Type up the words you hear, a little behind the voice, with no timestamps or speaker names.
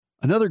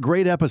Another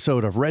great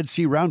episode of Red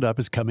Sea Roundup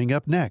is coming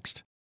up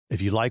next.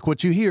 If you like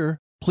what you hear,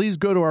 please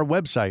go to our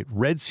website,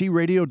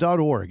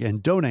 redsearadio.org,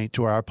 and donate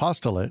to our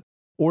apostolate,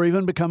 or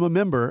even become a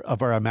member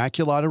of our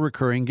Immaculata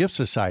Recurring Gift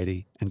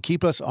Society and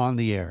keep us on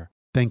the air.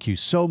 Thank you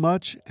so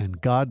much,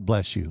 and God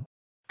bless you.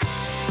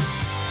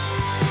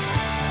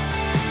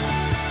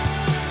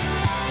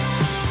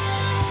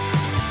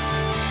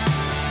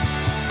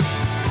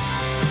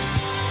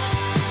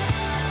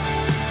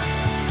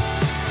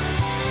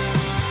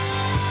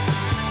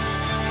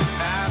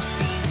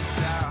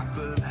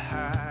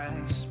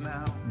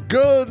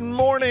 Good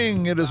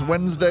morning. It is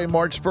Wednesday,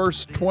 March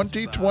 1st,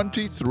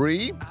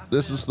 2023.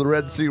 This is the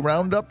Red Sea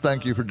Roundup.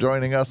 Thank you for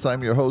joining us.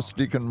 I'm your host,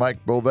 Deacon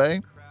Mike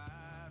Beauvais.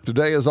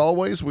 Today, as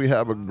always, we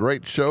have a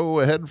great show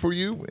ahead for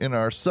you. In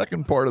our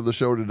second part of the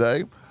show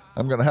today,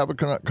 I'm going to have a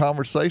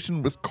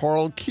conversation with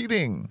Carl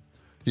Keating.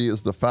 He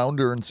is the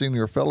founder and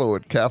senior fellow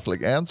at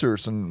Catholic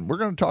Answers, and we're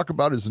going to talk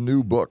about his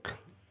new book,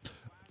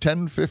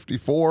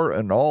 1054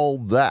 and All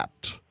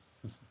That.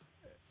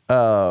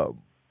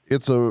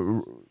 It's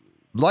a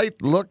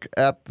light look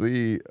at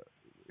the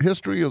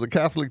history of the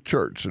Catholic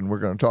Church, and we're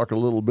going to talk a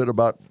little bit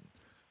about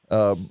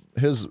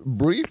his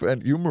brief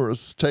and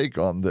humorous take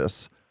on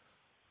this.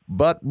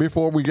 But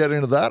before we get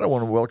into that, I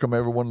want to welcome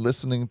everyone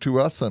listening to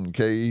us on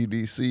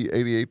KEDC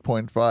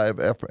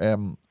 88.5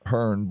 FM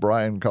Hearn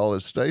Bryan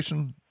College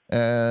Station,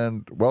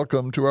 and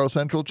welcome to our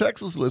Central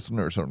Texas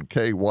listeners on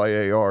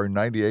KYAR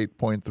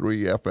 98.3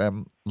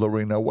 FM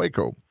Lorena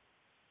Waco,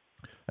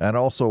 and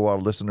also our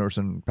listeners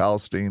in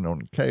Palestine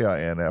on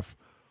KINF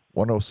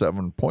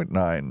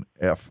 107.9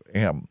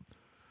 FM.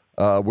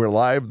 We're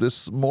live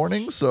this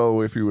morning,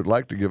 so if you would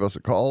like to give us a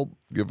call,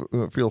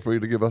 feel free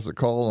to give us a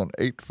call on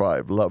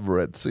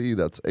 85-LOVE-RED-SEA.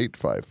 That's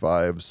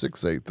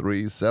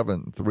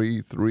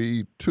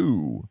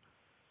 855-683-7332.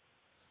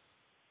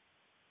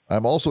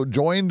 I'm also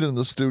joined in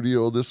the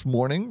studio this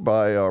morning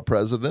by our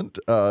president,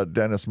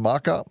 Dennis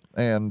Maka.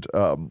 And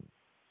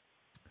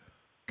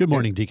good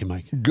morning, Deacon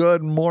Mike.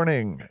 Good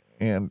morning.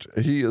 And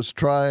he is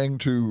trying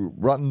to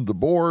run the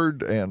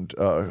board and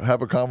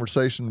have a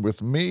conversation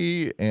with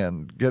me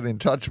and get in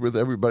touch with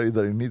everybody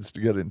that he needs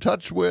to get in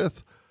touch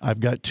with.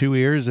 I've got two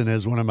ears, and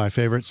as one of my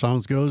favorite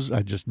songs goes,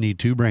 I just need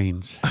two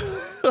brains.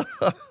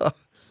 I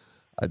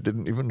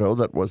didn't even know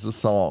that was a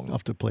song. I'll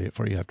have to play it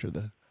for you after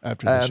the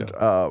show.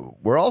 And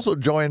we're also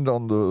joined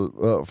on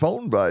the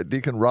phone by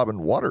Deacon Robin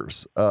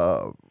Waters.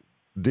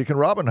 Deacon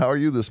Robin, how are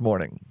you this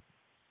morning?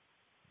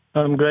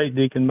 I'm great,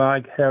 Deacon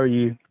Mike. How are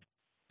you?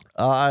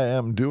 I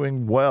am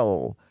doing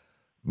well.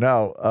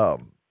 Now,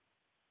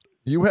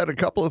 you had a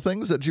couple of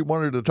things that you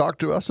wanted to talk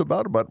to us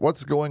about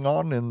what's going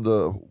on in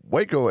the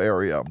Waco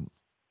area.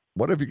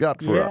 What have you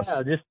got for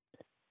us?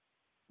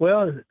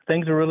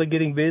 Things are really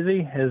getting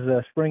busy as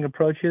spring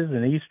approaches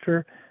and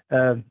Easter.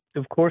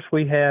 Of course,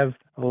 we have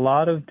a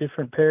lot of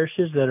different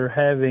parishes that are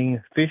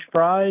having fish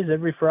fries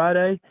every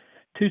Friday.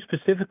 Two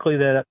specifically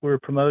that we're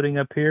promoting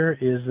up here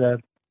is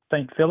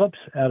St. Philip's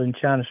out in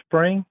China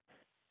Spring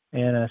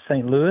and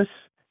St. Louis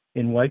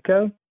in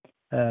Waco.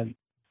 I'm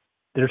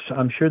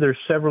sure there's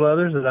several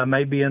others that I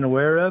may be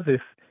unaware of.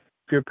 If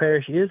your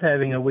parish is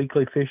having a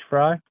weekly fish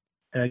fry,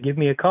 give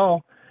me a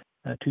call,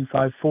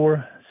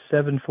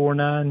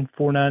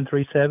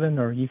 254-749-4937,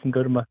 or you can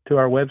go to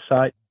our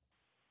website,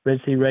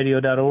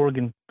 redsearadio.org,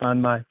 and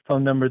find my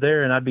phone number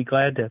there, and I'd be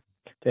glad to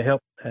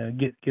help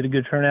get a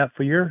good turnout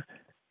for your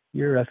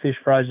fish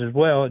fries as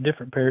well at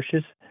different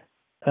parishes.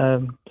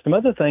 Some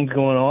other things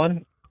going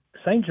on.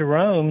 St.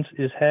 Jerome's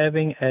is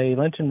having a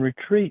Lenten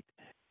retreat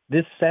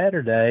this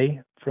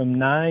Saturday from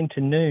 9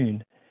 to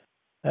noon.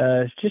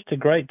 It's just a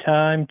great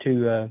time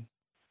to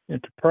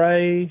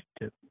pray,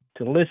 to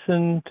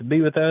listen, to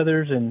be with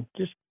others, and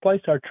just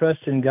place our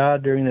trust in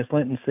God during this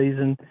Lenten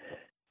season,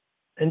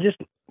 and just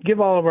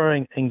give all of our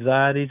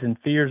anxieties and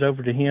fears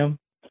over to Him.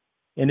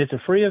 And it's a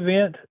free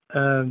event,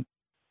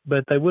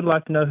 but they would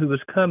like to know who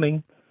was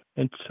coming,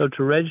 and so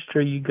to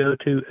register, you go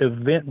to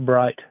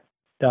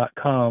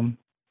eventbrite.com.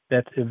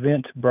 That's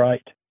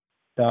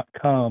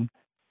eventbrite.com.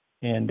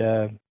 And,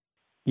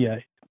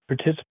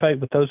 participate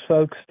with those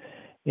folks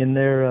in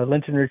their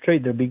Lenten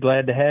retreat. They'll be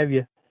glad to have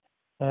you.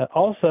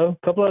 Also,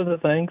 a couple other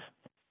things.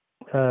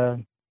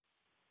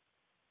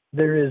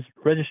 There is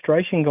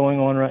registration going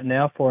on right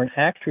now for an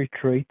Acts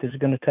retreat that's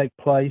going to take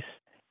place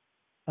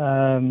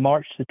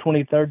March the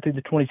 23rd through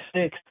the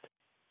 26th.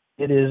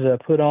 It is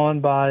put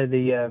on by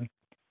the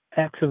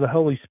Acts of the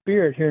Holy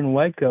Spirit here in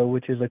Waco,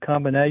 which is a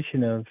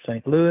combination of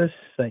St. Louis,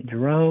 St.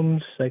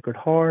 Jerome's, Sacred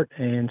Heart,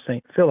 and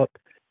St. Philip.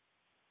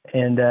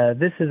 And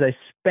this is a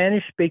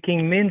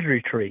Spanish-speaking men's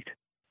retreat.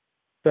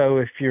 So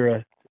if you're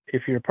a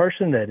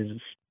person that is a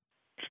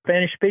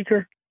Spanish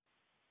speaker,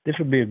 this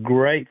would be a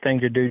great thing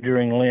to do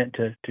during Lent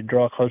to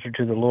draw closer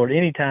to the Lord.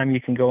 Anytime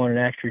you can go on an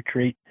Acts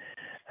retreat,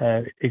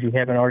 if you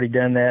haven't already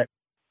done that,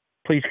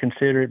 please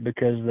consider it,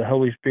 because the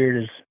Holy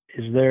Spirit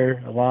is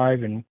there,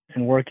 alive and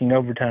working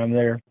overtime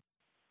there.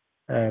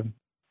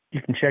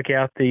 You can check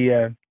out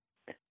the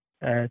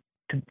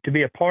to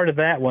be a part of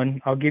that one.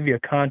 I'll give you a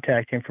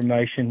contact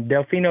information.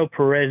 Delfino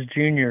Perez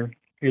Jr.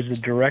 is the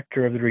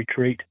director of the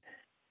retreat,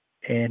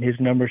 and his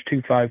number is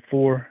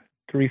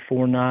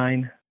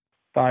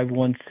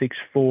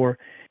 254-349-5164.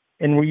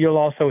 And you'll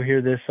also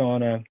hear this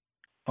on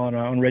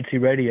Red Sea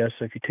Radio.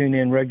 So if you tune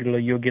in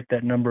regularly, you'll get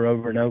that number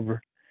over and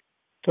over.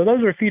 So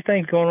those are a few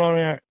things going on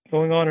in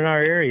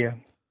our area.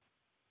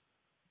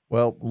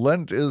 Well,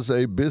 Lent is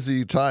a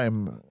busy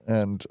time,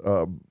 and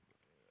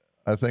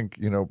I think,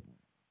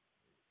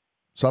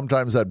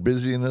 sometimes that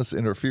busyness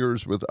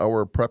interferes with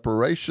our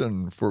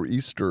preparation for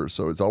Easter.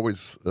 So it's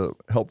always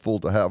helpful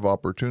to have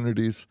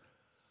opportunities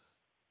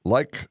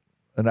like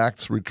an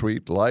Acts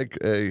retreat, like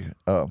a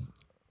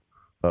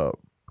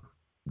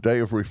day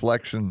of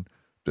reflection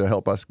to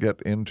help us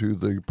get into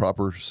the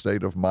proper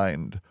state of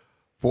mind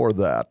for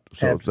that.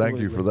 So Absolutely. Thank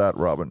you for that,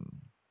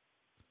 Robin.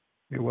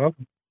 You're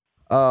welcome.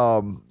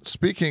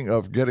 Speaking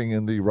of getting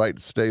in the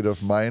right state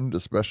of mind,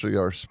 especially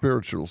our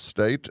spiritual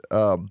state,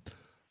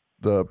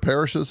 the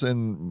parishes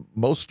in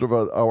most of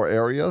our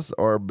areas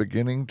are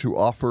beginning to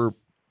offer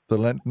the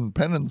Lenten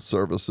penance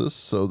services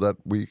so that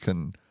we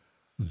can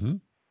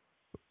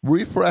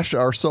refresh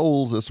our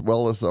souls as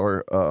well as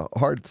our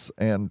hearts.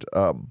 And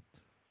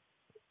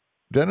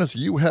Dennis,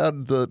 you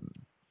had the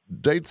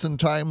dates and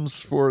times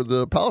for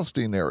the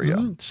Palestine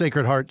area.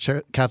 Sacred Heart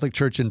Catholic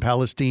Church in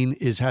Palestine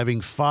is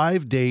having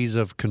 5 days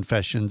of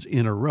confessions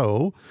in a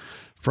row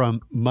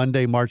from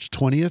Monday, March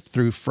 20th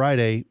through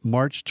Friday,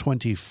 March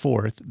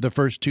 24th. The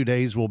first 2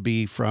 days will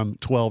be from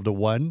 12 to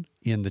 1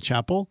 in the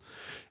chapel.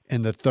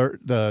 And the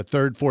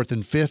third, fourth,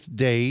 and fifth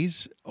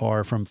days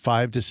are from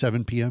 5 to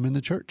 7 p.m. in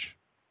the church.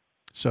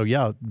 So,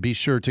 yeah, be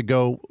sure to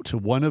go to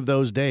one of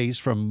those days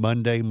from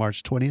Monday,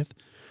 March 20th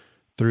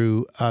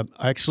through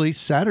actually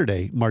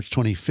Saturday, March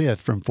 25th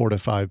from 4 to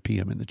 5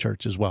 p.m. in the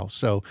church as well.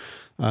 So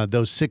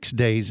those 6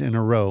 days in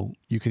a row,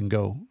 you can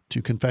go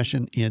to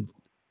confession in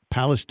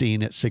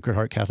Palestine at Sacred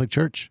Heart Catholic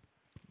Church.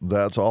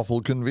 That's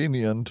awful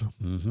convenient.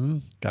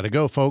 Got to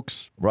go,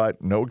 folks. Right,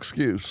 no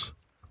excuse.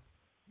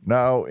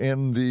 Now,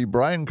 in the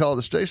Bryan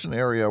College Station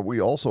area,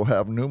 we also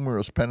have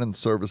numerous penance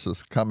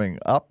services coming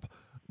up.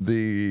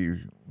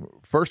 The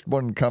first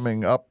one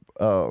coming up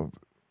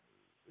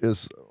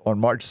is on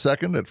March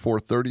 2nd at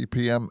 4:30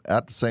 p.m.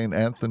 at St.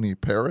 Anthony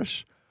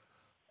Parish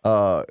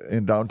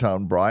in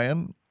downtown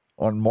Bryan.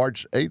 On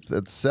March 8th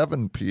at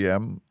 7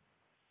 p.m.,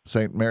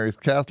 St. Mary's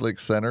Catholic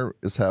Center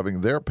is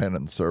having their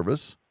penance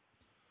service.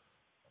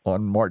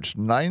 On March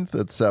 9th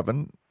at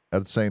 7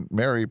 at St.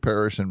 Mary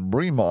Parish in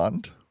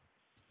Bremont.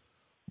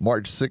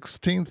 March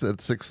 16th at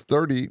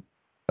 6:30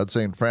 at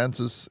St.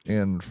 Francis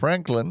in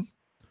Franklin.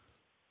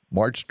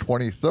 March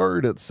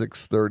 23rd at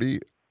 6:30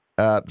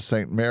 at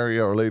St. Mary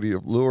Our Lady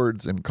of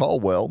Lourdes in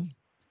Caldwell.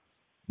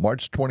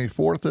 March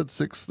 24th at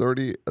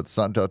 6:30 at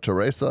Santa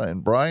Teresa in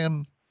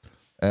Bryan.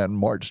 And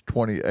March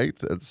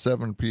 28th at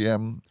 7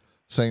 p.m.,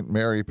 St.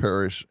 Mary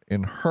Parish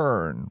in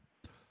Hearn.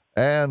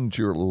 And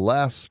your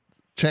last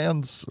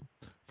chance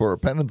for a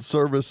penance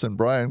service in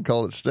Bryan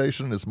College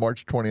Station is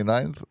March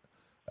 29th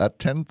at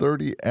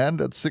 10:30 and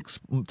at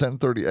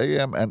 10:30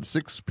 a.m. and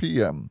 6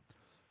 p.m.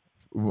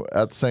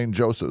 at St.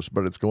 Joseph's,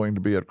 but it's going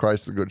to be at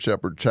Christ the Good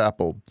Shepherd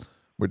Chapel,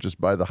 which is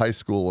by the high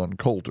school on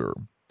Coulter.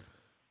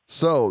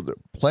 So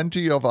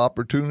plenty of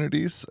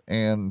opportunities,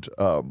 and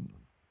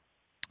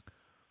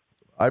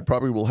I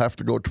probably will have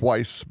to go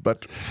twice,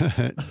 but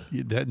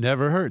that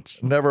never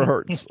hurts. Never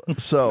hurts.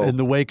 So, and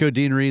the Waco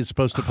Deanery is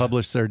supposed to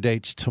publish their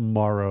dates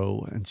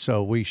tomorrow, and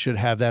so we should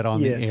have that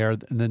on the air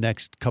in the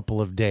next couple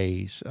of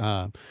days,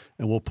 and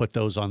we'll put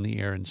those on the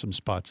air in some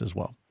spots as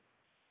well.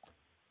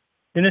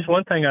 And there's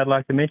one thing I'd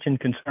like to mention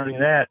concerning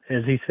that.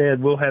 As he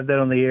said, we'll have that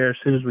on the air as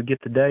soon as we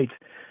get the dates.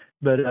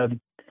 But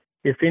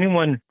if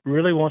anyone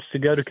really wants to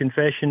go to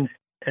confession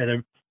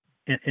and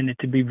it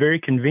to be very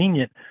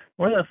convenient,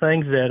 one of the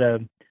things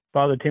that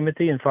Father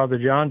Timothy and Father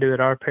John do at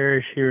our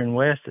parish here in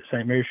West at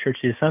St. Mary's Church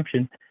of the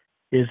Assumption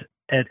is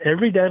at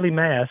every daily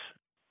Mass,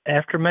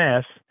 after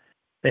Mass,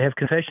 they have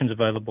confessions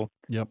available.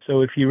 Yep.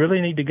 So if you really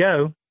need to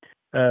go,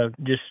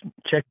 just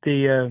check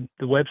the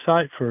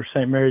website for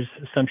St. Mary's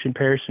Assumption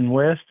Parish in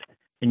West,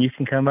 and you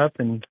can come up,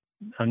 and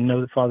I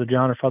know that Father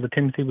John or Father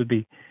Timothy would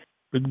be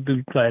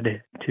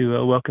glad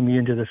to welcome you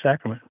into the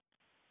sacrament.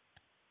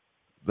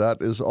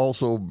 That is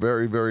also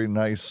very, very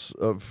nice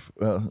of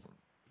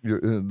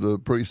the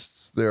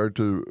priests there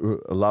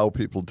to allow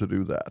people to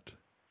do that.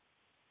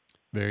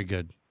 Very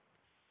good.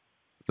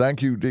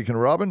 Thank you, Deacon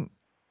Robin.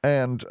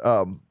 And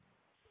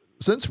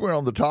since we're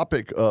on the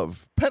topic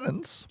of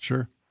penance,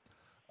 sure,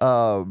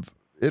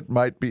 it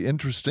might be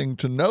interesting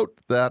to note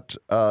that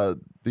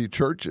the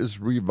church is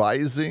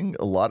revising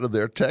a lot of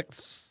their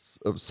texts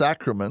of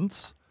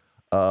sacraments.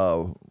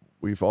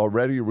 We've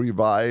already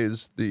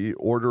revised the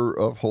Order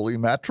of Holy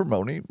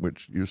Matrimony,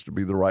 which used to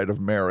be the rite of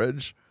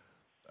marriage.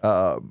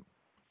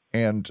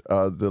 And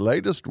the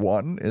latest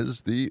one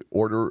is the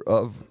Order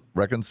of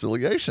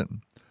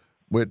Reconciliation,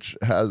 which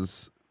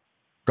has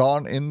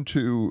gone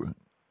into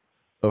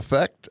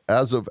effect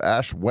as of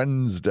Ash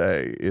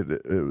Wednesday.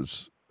 It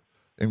is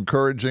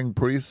encouraging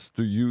priests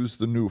to use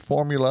the new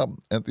formula.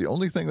 And the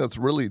only thing that's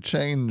really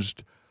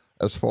changed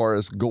as far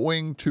as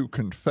going to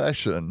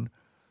confession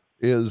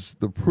is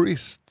the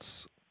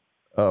priest's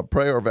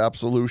prayer of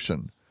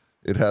absolution.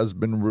 It has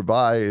been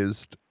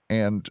revised,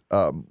 and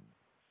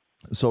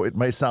so it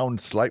may sound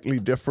slightly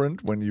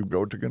different when you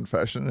go to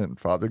confession and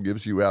Father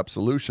gives you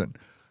absolution.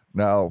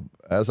 Now,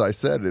 as I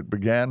said, it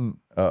began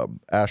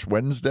Ash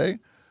Wednesday.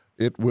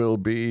 It will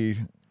be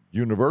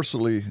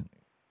universally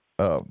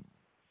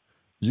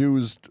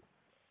used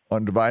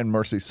on Divine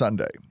Mercy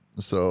Sunday.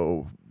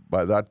 So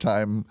by that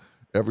time,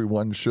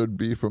 everyone should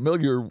be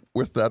familiar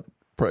with that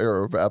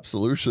prayer of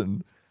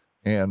absolution,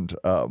 and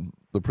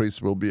the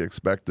priest will be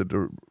expected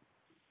to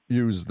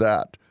use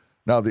that.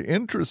 Now, the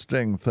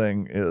interesting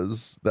thing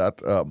is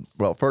that,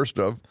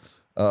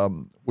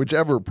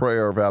 whichever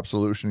prayer of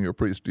absolution your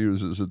priest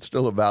uses, it's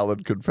still a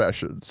valid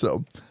confession.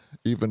 So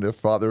even if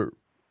Father,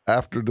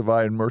 after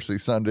Divine Mercy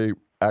Sunday,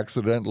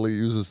 accidentally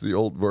uses the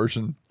old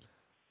version,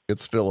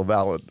 it's still a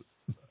valid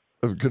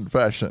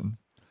confession.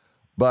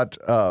 But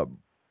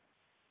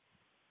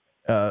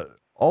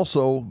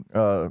also,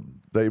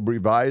 they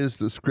revised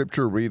the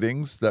scripture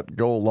readings that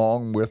go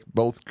along with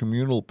both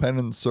communal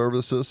penance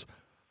services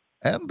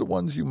and the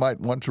ones you might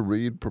want to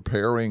read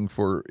preparing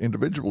for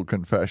individual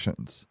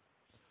confessions.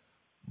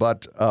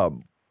 But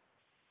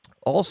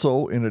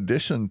also, in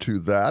addition to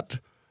that,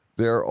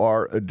 there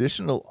are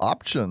additional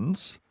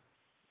options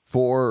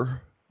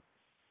for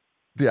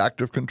the act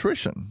of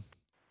contrition.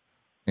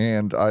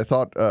 And I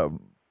thought,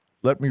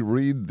 let me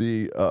read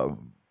the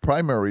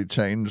primary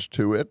change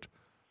to it.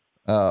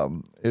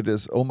 It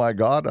is, "Oh my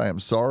God, I am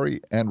sorry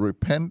and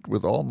repent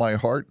with all my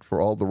heart for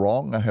all the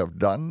wrong I have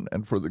done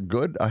and for the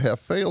good I have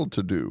failed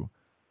to do,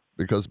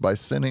 because by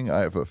sinning I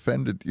have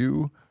offended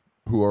you,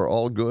 who are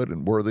all good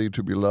and worthy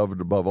to be loved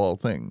above all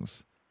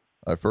things.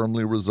 I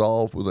firmly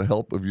resolve, with the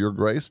help of your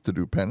grace, to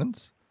do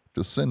penance,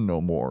 to sin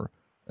no more,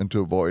 and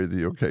to avoid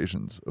the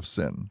occasions of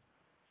sin.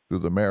 Through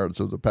the merits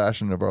of the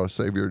passion of our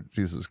Savior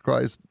Jesus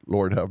Christ,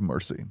 Lord, have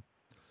mercy."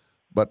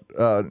 But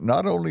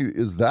not only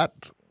is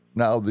that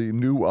now the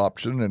new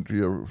option, and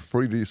you're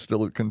free to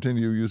still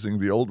continue using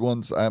the old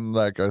ones. I'm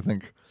I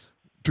think,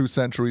 2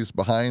 centuries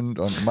behind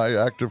on my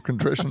act of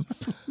contrition.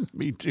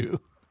 Me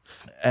too.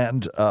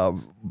 And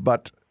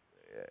but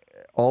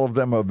all of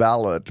them are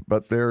valid,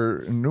 but there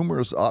are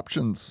numerous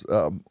options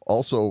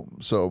also,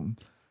 so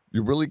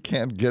you really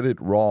can't get it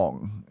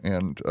wrong,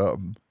 and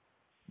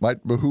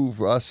might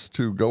behoove us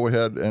to go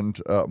ahead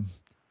and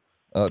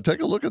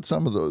take a look at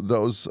some of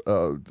those.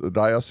 The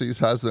diocese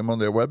has them on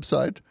their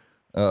website.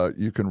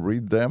 You can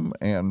read them,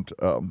 and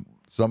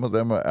some of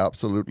them are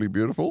absolutely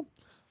beautiful.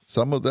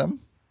 Some of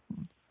them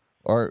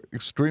are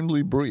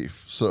extremely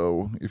brief.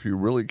 So if you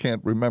really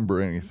can't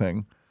remember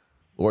anything,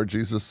 Lord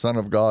Jesus, Son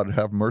of God,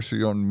 have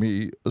mercy on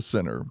me, a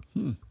sinner.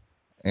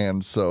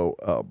 And so,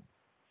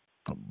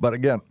 but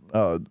again,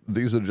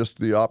 these are just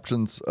the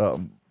options,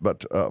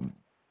 but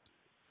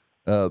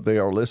they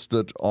are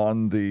listed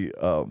on the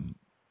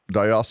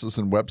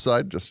diocesan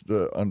website. Just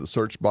on the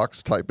search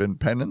box, type in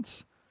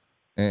penance,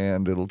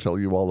 and it'll tell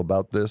you all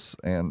about this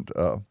and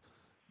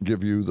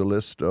give you the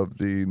list of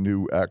the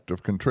new act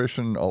of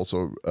contrition.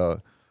 Also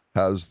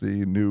has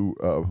the new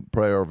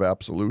prayer of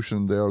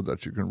absolution there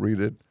that you can read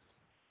it.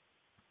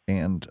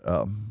 And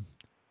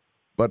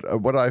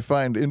but what I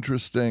find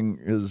interesting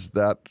is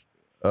that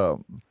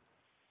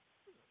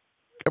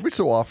every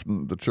so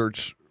often the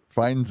church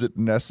finds it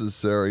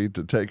necessary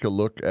to take a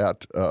look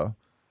at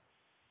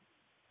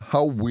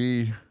how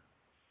we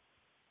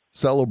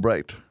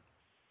celebrate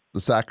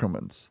the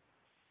sacraments.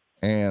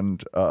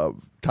 And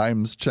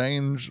times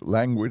change,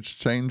 language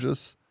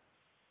changes,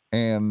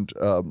 and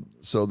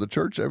so the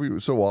church every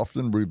so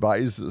often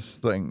revises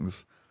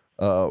things.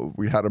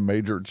 We had a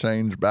major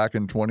change back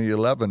in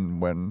 2011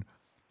 when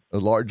a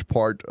large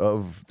part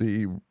of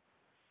the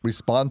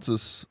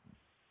responses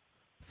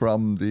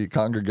from the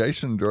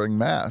congregation during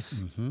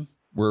Mass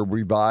were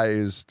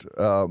revised,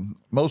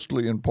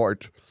 mostly in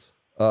part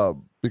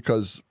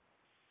because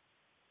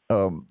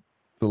the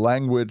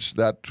language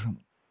that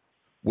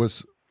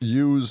was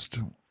used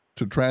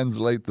to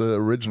translate the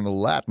original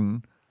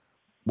Latin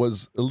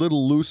was a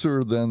little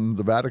looser than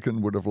the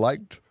Vatican would have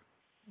liked.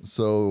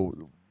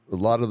 So a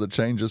lot of the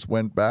changes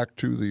went back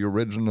to the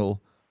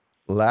original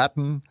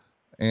Latin.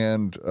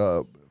 And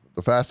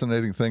the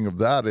fascinating thing of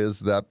that is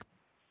that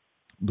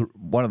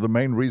one of the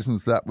main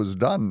reasons that was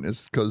done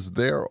is because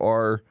there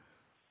are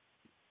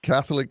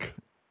Catholic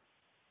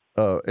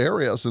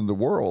areas in the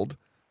world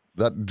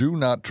that do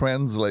not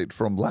translate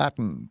from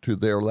Latin to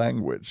their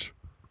language.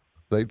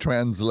 They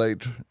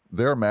translate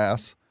their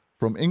Mass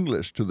from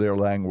English to their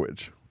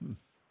language.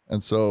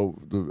 And so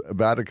the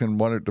Vatican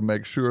wanted to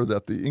make sure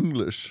that the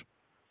English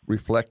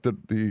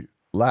reflected the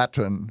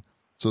Latin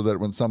so that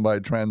when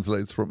somebody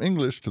translates from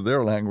English to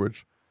their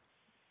language,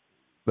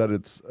 that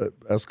it's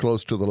as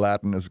close to the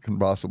Latin as it can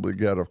possibly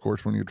get. Of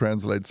course, when you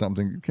translate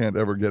something, you can't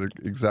ever get it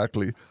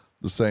exactly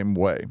the same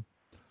way.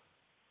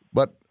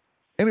 But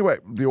anyway,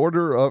 the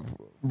order of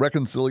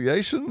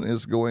reconciliation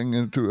is going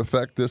into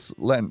effect this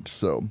Lent.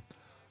 So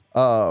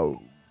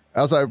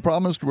as I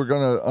promised, we're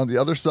going to, on the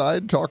other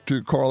side, talk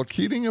to Carl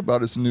Keating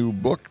about his new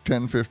book,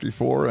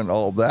 1054, and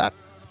all that.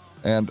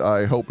 And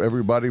I hope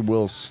everybody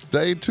will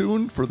stay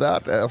tuned for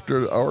that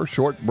after our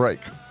short break.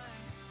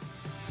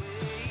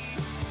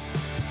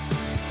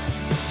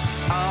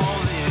 All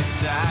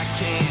this I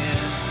can,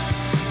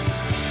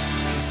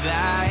 'cause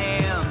I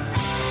am.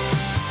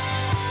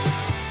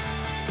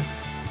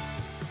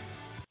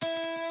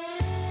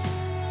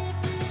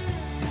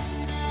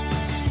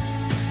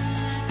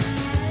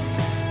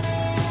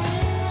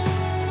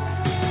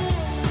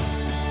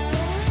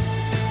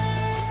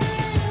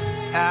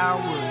 I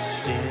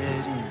was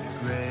dead in the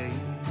grave.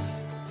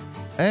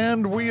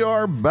 And we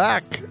are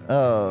back.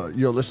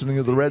 You're listening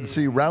to the Red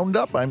Sea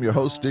Roundup. I'm your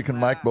host, Deacon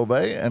Mike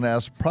Beauvais, and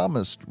as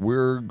promised,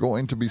 we're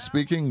going to be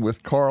speaking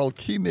with Carl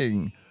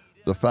Keating,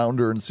 the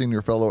founder and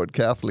senior fellow at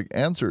Catholic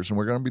Answers, and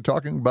we're going to be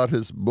talking about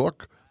his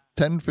book,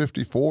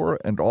 1054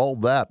 and All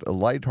That, A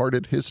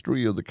Lighthearted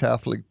History of the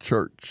Catholic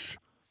Church.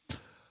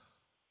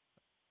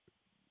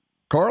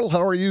 Carl,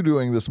 how are you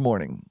doing this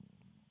morning?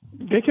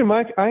 Deacon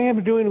Mike, I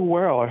am doing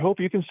well. I hope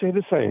you can say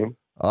the same.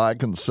 I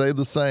can say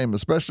the same,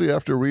 especially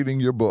after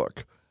reading your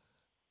book.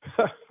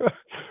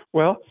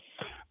 Well,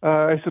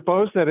 I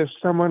suppose that if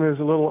someone is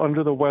a little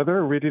under the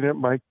weather, reading it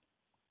might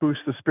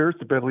boost the spirits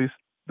a bit. At least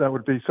that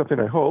would be something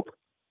I hope.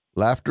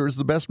 Laughter is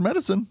the best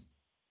medicine.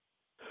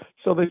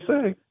 So they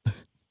say.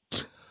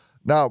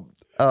 Now,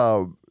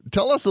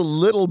 tell us a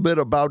little bit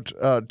about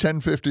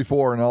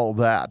 1054 and all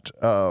that,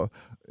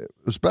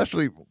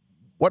 especially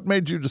what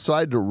made you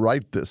decide to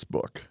write this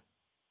book?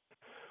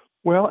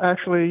 Well,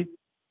 actually,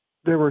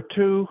 there were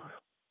two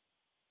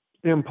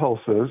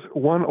impulses,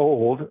 one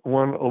old,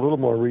 one a little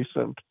more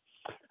recent.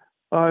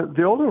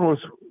 The older one was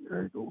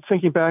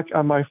thinking back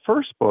on my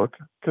first book,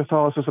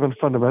 Catholicism and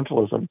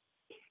Fundamentalism,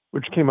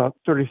 which came out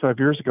 35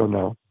 years ago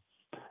now.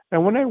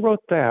 And when I wrote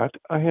that,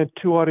 I had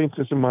two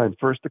audiences in mind.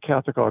 First, the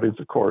Catholic audience,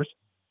 of course,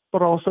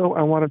 but also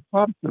I wanted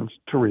Protestants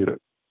to read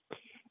it.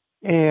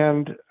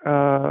 And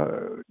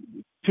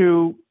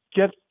to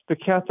get the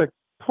Catholic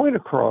point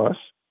across,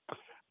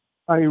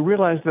 I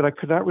realized that I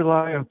could not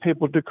rely on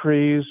papal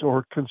decrees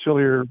or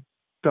conciliar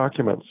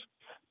documents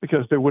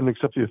because they wouldn't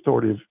accept the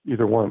authority of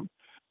either one.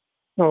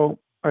 So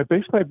I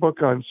based my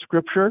book on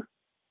scripture,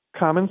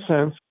 common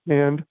sense,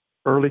 and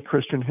early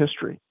Christian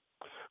history.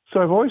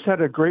 So I've always had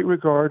a great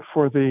regard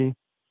for the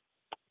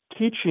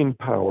teaching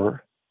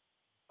power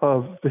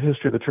of the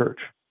history of the church.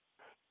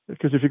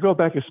 Because if you go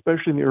back,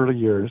 especially in the early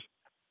years,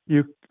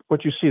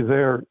 what you see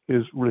there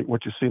is really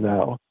what you see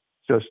now.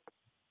 Just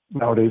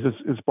nowadays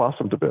it's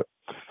blossomed a bit.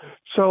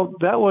 So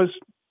that was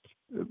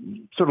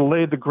sort of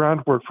laid the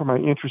groundwork for my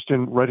interest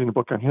in writing a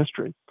book on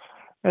history.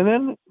 And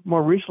then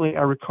more recently,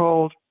 I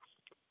recalled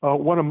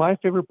one of my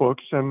favorite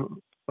books, and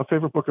a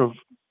favorite book of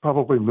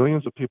probably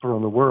millions of people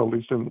around the world, at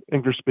least in the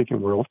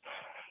English-speaking world.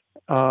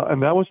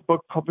 And that was a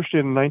book published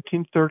in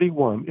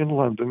 1931 in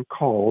London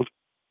called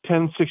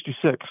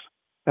 1066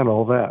 and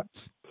All That.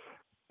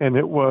 And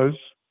it was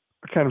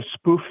a kind of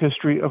spoof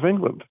history of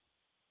England.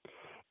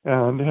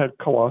 And it had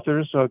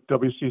co-authors,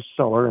 W.C.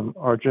 Seller and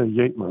R.J.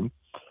 Yateman.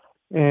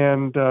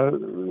 And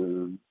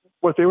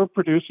what they were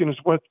producing is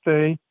what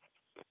they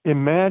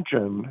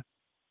imagined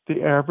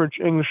the average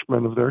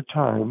Englishman of their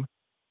time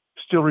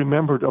still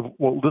remembered of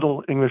what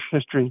little English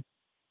history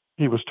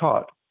he was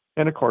taught.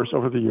 And of course,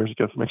 over the years, it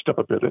gets mixed up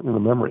a bit in the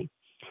memory.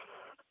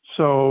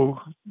 So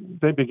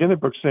they begin the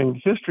book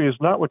saying, history is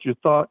not what you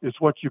thought, it's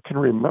what you can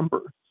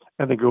remember.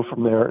 And they go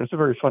from there. It's a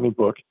very funny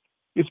book.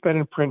 It's been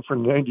in print for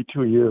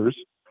 92 years.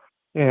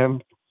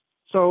 And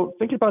so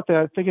thinking about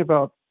that, thinking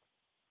about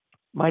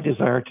my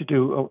desire to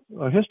do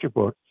a history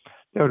book,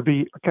 that would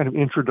be a kind of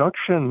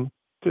introduction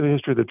to the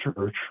history of the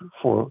church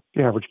for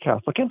the average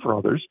Catholic and for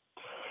others.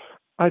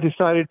 I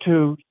decided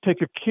to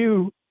take a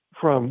cue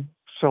from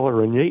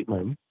Seller and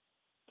Yateman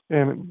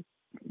and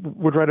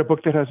would write a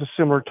book that has a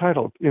similar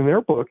title. In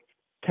their book,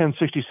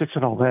 1066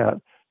 and All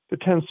That, the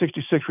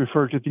 1066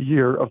 referred to the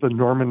year of the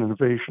Norman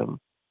invasion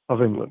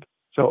of England.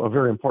 So a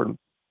very important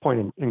point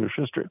in English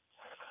history.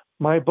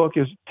 My book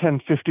is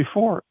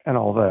 1054 and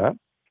All That,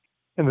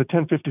 and the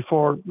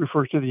 1054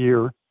 refers to the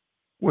year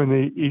when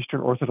the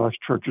Eastern Orthodox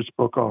churches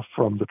broke off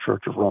from the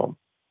Church of Rome.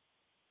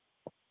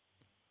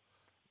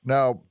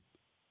 Now,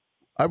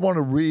 I want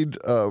to read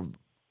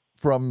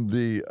from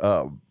the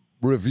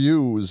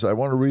reviews. I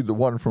want to read the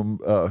one from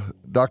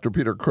Dr.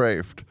 Peter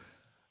Kraft.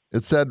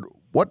 It said,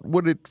 "What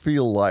would it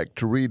feel like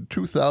to read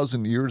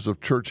 2,000 years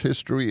of church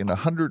history in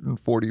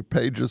 140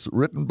 pages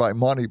written by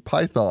Monty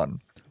Python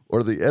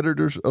or the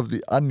editors of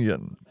The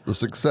Onion, the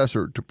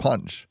successor to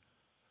Punch?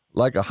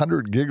 Like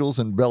 100 giggles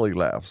and belly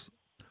laughs.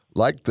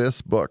 Like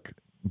this book.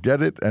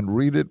 Get it and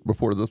read it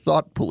before the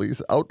thought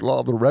police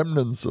outlaw the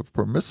remnants of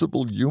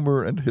permissible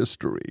humor and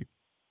history."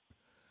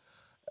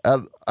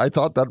 And I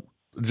thought that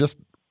just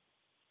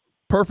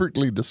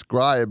perfectly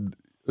described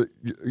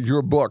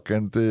your book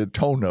and the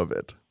tone of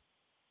it.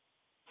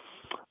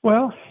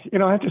 Well,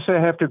 I have to say I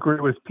have to agree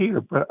with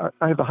Peter, but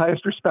I have the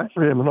highest respect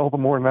for him, and all the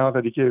more now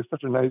that he gave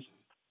such a nice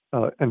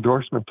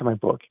endorsement to my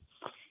book.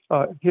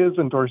 His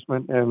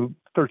endorsement and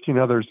 13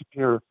 others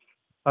appear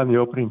on the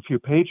opening few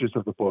pages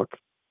of the book.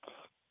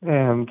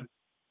 And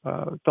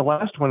the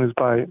last one is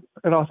by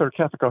an author, a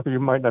Catholic author you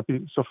might not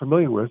be so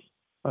familiar with,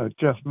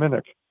 Jeff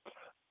Minnick.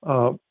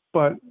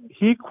 But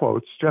he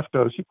quotes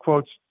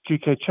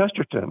G.K.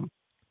 Chesterton,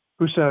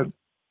 who said,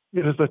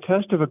 "It is the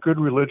test of a good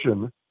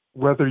religion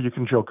whether you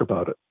can joke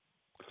about it."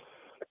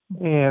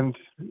 And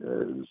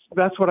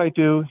that's what I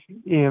do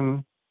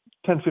in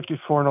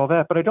 1054 and all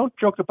that. But I don't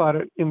joke about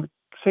it in the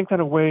same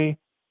kind of way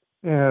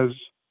as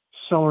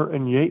Sellar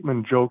and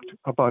Yeatman joked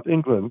about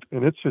England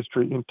and its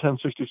history in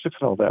 1066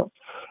 and all that.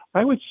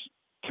 I would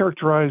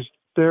characterize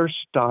their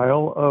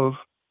style of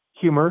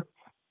humor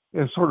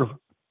as sort of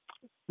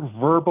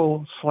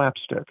verbal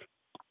slapstick.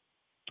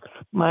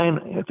 Mine,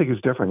 I think,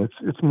 is different.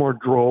 It's more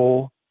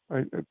droll.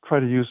 I try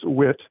to use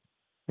wit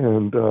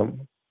and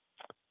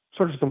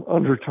sort of some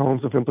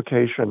undertones of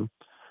implication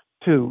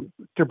to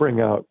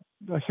bring out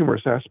a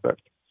humorous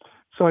aspect.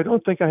 So I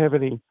don't think I have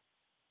any,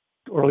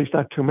 or at least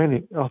not too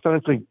many,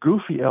 authentically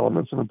goofy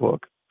elements in the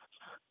book.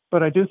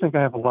 But I do think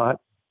I have a lot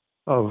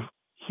of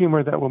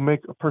humor that will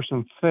make a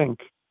person think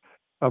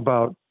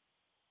about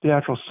the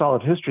actual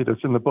solid history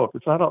that's in the book.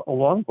 It's not a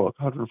long book,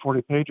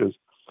 140 pages,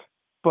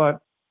 but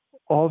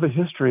all the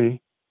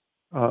history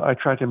I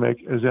tried to make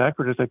as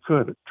accurate as I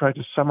could. Tried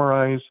to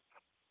summarize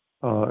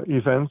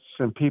events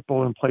and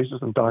people and places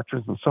and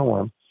doctrines and so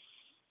on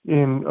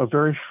in a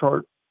very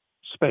short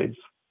space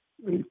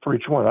for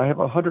each one. I have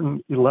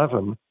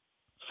 111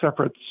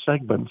 separate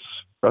segments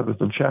rather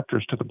than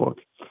chapters to the book.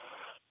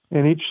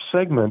 And each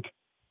segment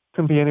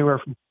can be anywhere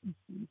from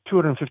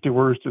 250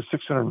 words to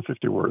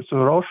 650 words. So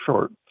they're all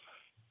short.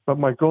 But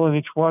my goal in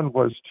each one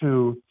was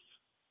to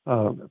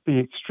be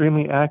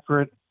extremely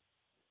accurate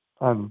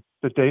on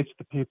the dates,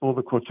 the people,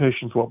 the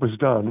quotations, what was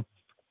done,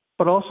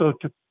 but also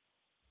to,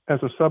 as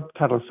the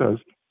subtitle says,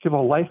 give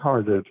a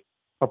lighthearted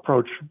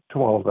approach to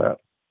all of that.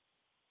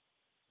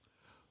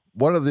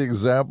 One of the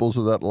examples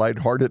of that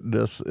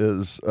lightheartedness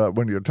is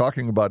when you're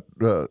talking about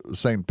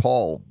St.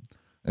 Paul,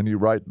 and you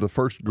write, the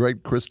first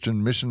great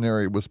Christian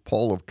missionary was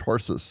Paul of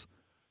Tarsus.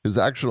 His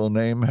actual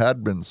name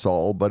had been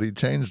Saul, but he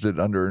changed it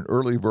under an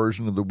early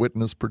version of the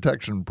Witness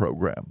Protection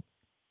Program.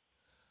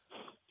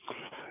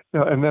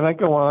 And then I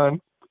go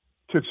on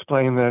to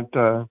explain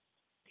that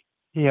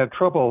he had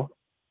trouble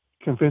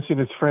convincing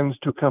his friends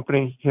to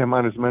accompany him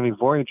on his many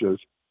voyages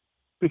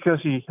because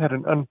he had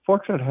an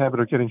unfortunate habit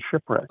of getting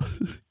shipwrecked.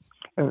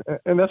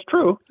 And that's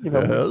true. You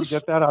Yes.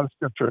 get that out of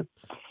Scripture.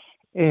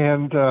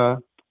 And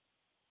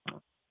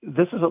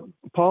this is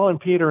Paul and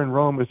Peter in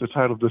Rome is the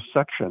title of this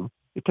section.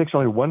 It takes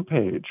only one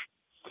page.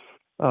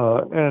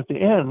 And at the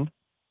end,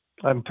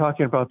 I'm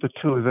talking about the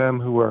two of them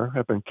who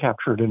have been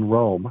captured in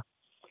Rome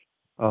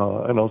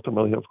and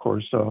ultimately, of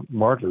course,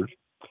 martyred.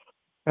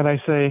 And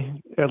I say,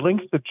 at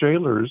length the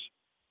jailers,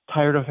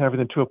 tired of having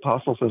the two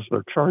apostles as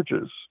their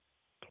charges.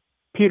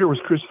 Peter was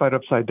crucified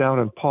upside down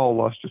and Paul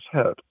lost his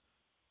head.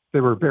 They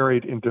were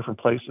buried in different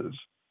places.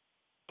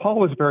 Paul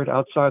was buried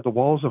outside the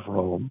walls of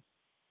Rome,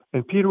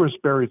 and Peter was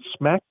buried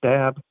smack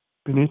dab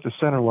beneath the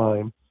center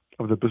line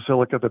of the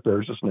basilica that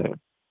bears his name.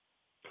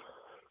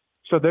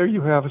 So there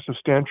you have a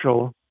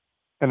substantial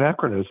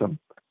anachronism,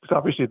 because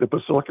obviously the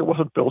basilica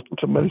wasn't built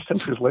until many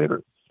centuries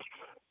later.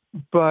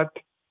 But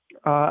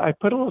I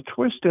put a little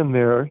twist in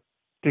there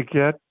to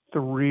get the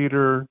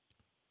reader,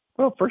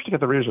 well, first to get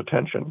the reader's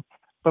attention,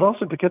 but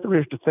also to get the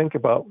reader to think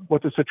about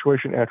what the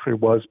situation actually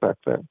was back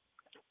then.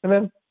 And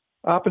then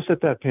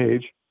opposite that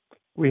page,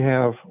 we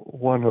have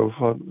one of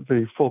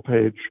the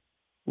full-page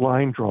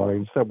line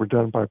drawings that were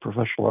done by a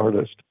professional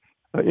artist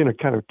in a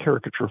kind of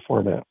caricature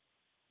format.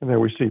 And there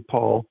we see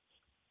Paul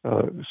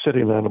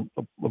sitting on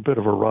a bit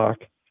of a rock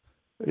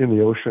in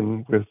the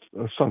ocean with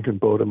a sunken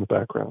boat in the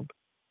background.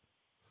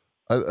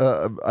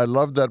 I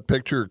love that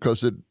picture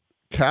because it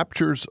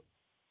captures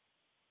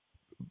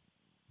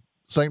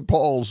St.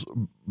 Paul's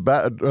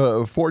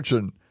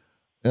fortune,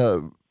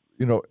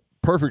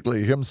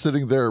 perfectly. Him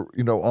sitting there,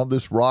 on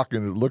this rock,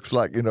 and it looks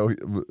like,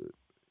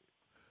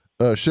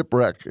 a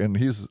shipwreck, and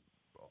he's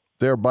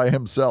there by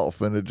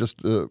himself, and it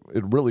just it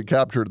really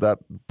captured that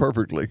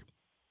perfectly.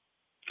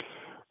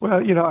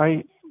 Well,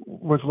 I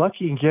was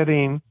lucky in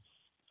getting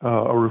a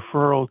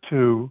referral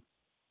to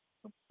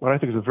what I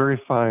think is a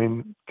very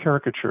fine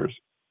caricatures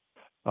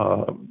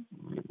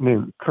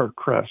named Kurt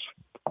Kress.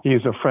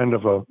 He's a friend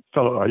of a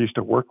fellow I used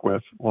to work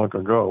with long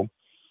ago,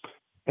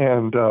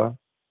 and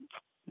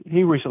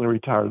he recently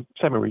retired,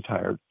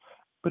 semi-retired,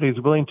 but he's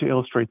willing to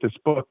illustrate this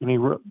book, and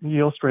he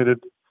illustrated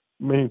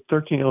maybe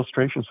 13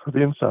 illustrations for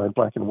the inside,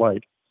 black and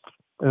white,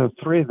 and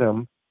 3 of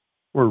them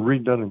were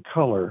redone in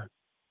color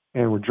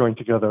and were joined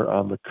together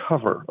on the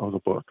cover of the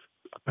book.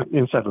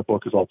 Inside of the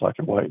book is all black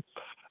and white.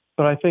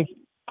 But I think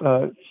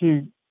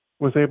he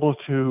was able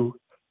to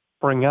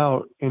bring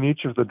out in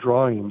each of the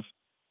drawings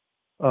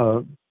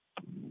the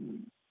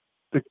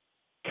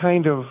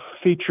kind of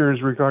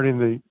features regarding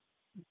the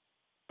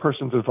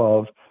persons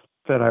involved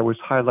that I was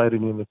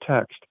highlighting in the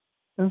text.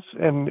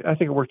 And I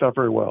think it worked out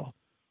very well.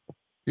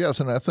 Yes,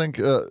 and I think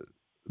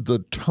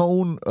the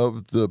tone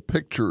of the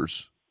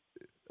pictures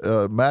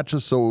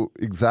matches so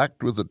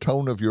exact with the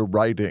tone of your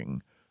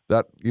writing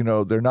that,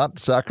 they're not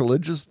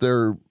sacrilegious,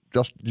 they're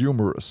just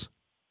humorous.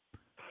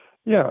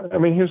 Yeah, I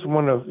mean, here's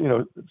one of,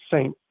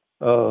 Saint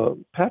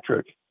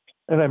Patrick,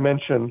 and I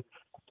mentioned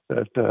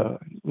that,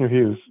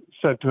 he was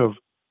said to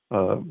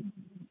have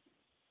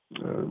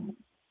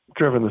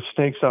driven the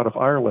snakes out of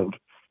Ireland.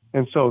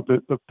 And so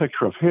the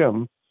picture of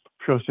him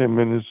shows him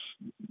in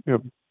his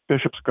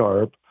bishop's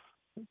garb,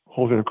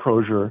 holding a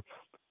crozier,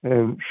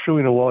 and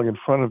shooing along in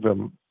front of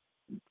him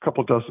a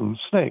couple dozen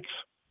snakes.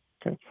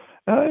 Okay,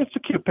 it's a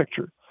cute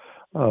picture.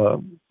 I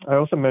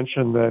also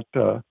mentioned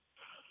that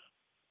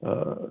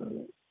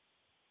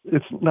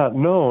it's not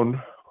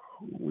known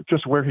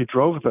just where he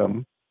drove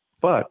them,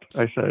 but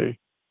I say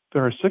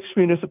there are 6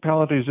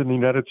 municipalities in the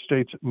United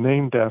States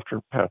named after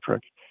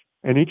Patrick,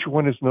 and each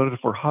one is noted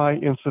for high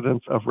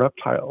incidence of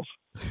reptiles.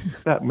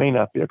 That may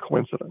not be a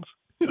coincidence.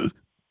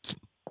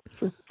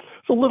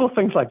 So little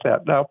things like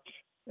that. Now,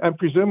 I'm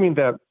presuming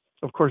that,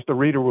 of course, the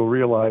reader will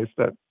realize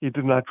that he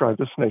did not drive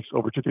the snakes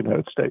over to the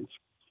United States.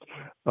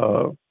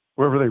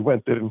 Wherever they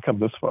went, they didn't come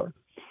this far.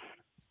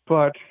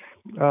 But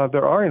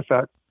there are, in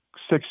fact,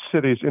 6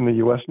 cities in the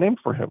U.S. named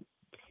for him.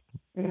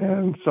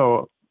 And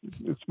so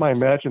it's my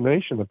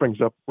imagination that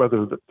brings up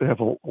whether they have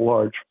a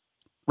large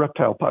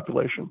reptile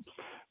population.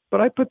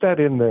 But I put that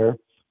in there,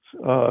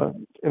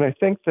 and I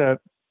think that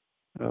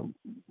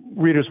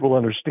readers will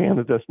understand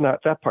that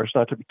that part's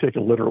not to be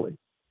taken literally,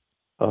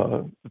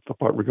 the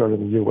part regarding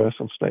the U.S.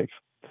 and snakes.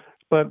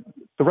 But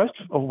the rest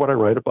of what I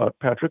write about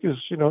Patrick is,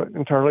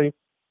 entirely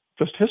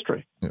just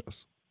history.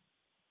 Yes.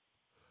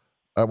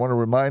 I want to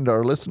remind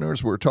our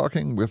listeners we're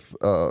talking with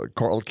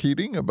Karl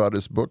Keating about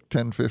his book,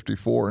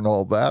 1054 and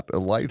All That, A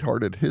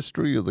Lighthearted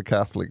History of the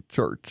Catholic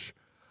Church.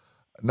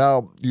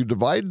 Now, you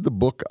divide the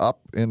book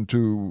up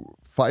into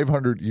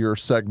 500-year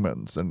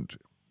segments, and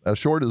as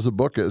short as a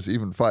book is,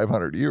 even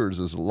 500 years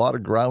is a lot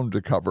of ground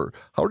to cover.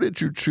 How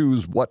did you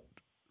choose what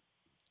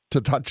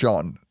to touch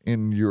on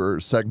in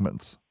your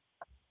segments?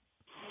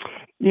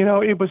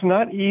 It was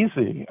not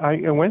easy.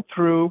 I went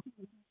through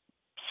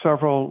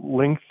several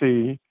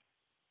lengthy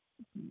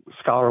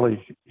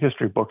scholarly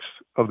history books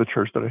of the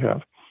church that I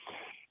have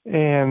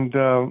and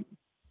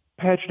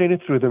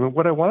paginated through them. And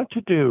what I wanted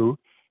to do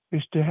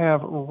is to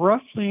have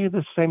roughly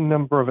the same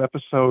number of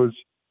episodes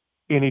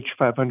in each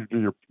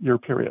 500-year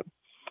period.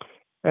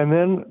 And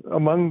then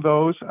among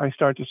those, I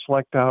started to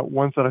select out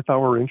ones that I thought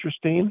were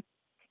interesting.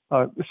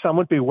 Some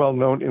would be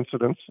well-known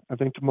incidents, I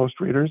think, to most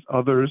readers.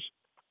 Others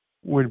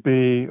would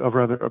be of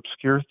rather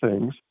obscure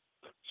things.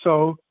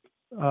 So,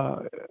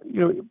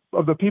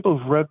 of the people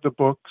who've read the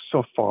book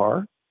so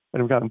far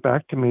and have gotten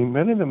back to me,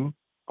 many of them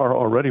are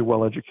already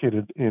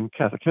well-educated in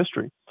Catholic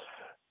history.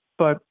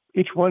 But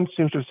each one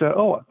seems to have said,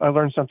 oh, I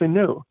learned something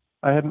new.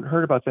 I hadn't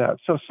heard about that.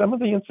 So some of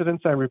the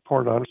incidents I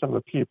report on, some of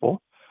the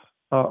people,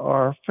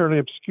 are fairly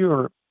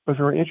obscure, but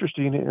very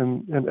interesting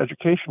and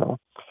educational.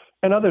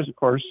 And others, of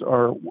course,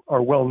 are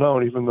well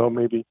known, even though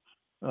maybe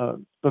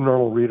the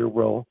normal reader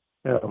will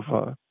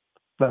have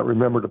not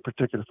remembered a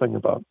particular thing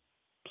about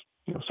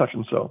such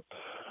and so.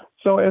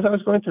 So as I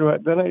was going through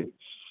it, then I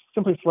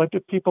simply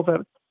selected people that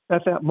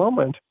at that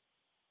moment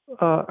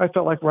I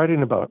felt like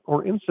writing about,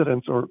 or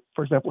incidents, or,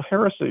 for example,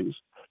 heresies,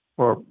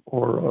 or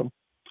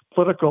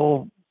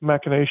political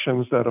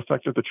machinations that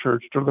affected the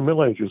church during the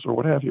Middle Ages, or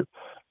what have you.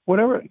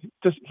 Whatever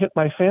just hit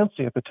my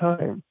fancy at the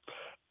time.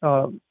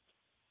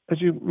 As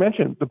you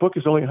mentioned, the book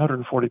is only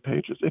 140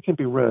 pages. It can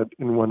be read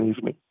in one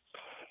evening.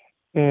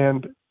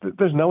 And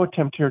there's no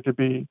attempt here to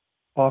be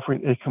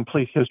offering a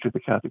complete history of the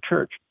Catholic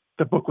Church.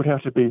 The book would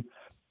have to be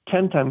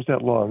 10 times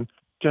that long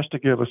just to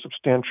give a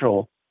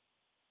substantial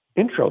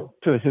intro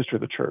to the history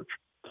of the Church.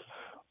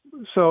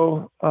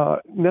 So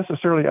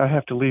necessarily I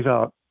have to leave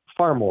out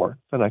far more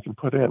than I can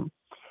put in.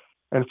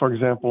 And for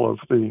example, of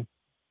the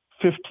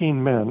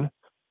 15 men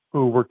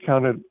who were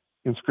counted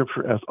in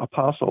Scripture as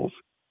apostles,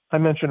 I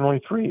mentioned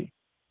only 3,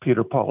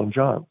 Peter, Paul, and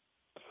John.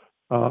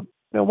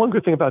 Now, one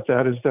good thing about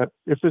that is that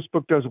if this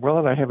book does well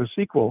and I have a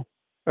sequel,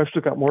 I've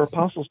still got more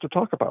apostles to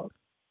talk about.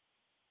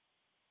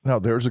 Now,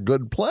 there's a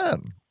good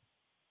plan.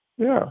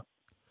 Yeah.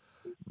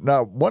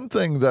 Now, one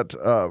thing that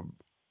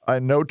I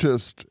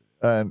noticed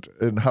and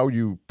in how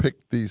you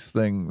pick these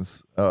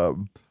things,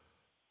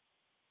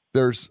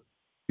 there's,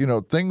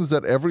 things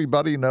that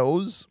everybody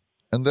knows,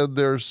 and then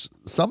there's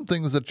some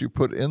things that you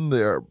put in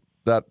there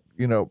that,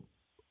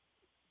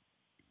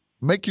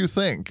 make you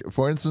think.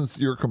 For instance,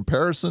 your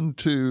comparison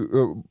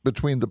to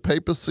between the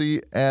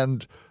papacy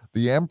and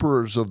the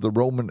emperors of the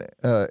Roman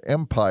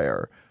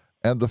Empire,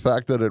 and the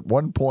fact that at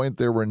one point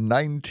there were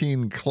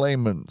 19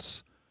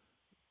 claimants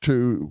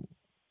to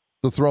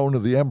the throne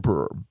of the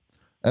emperor.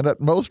 And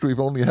at most, we've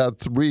only had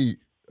 3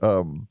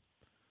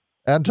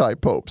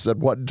 anti-popes at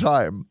one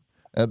time.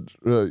 And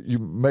you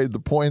made the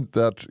point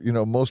that,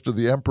 most of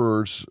the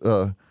emperors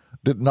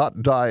did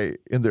not die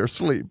in their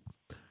sleep,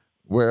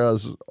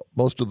 whereas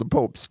most of the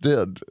popes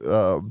did.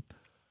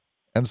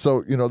 And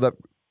so, that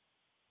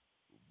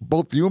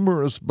both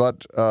humorous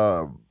but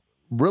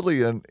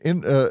really an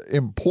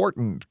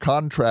important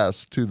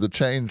contrast to the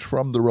change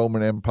from the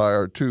Roman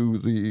Empire to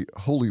the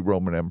Holy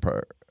Roman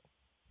Empire.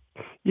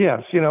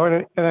 Yes,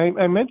 and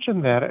I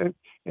mentioned that,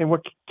 and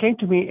what came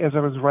to me as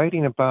I was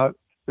writing about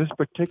this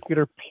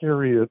particular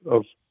period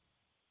of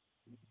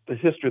the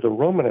history of the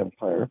Roman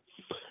Empire,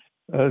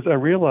 as I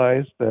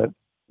realized that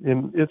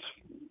in its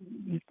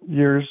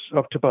years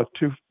up to about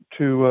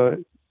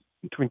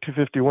between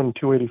 251 and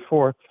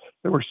 284,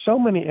 there were so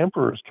many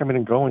emperors coming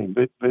and going.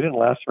 They didn't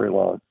last very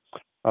long.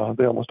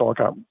 They almost all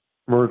got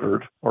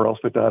murdered, or else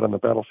they died on the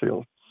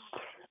battlefield.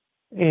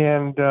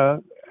 And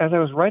as I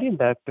was writing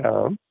that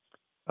down,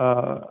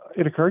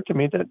 it occurred to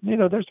me that,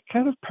 there's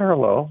kind of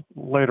parallel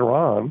later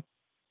on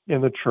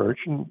in the church.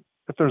 And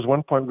if there's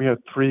one point, we had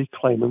 3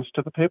 claimants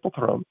to the papal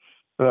throne.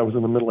 That was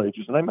in the Middle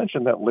Ages. And I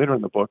mentioned that later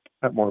in the book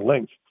at more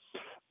length.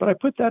 But I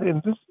put that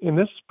in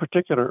this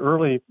particular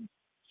early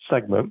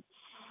segment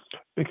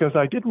because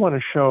I did want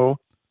to show,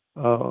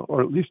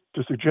 or at least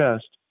to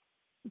suggest,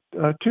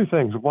 2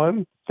 things.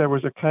 One, there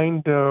was a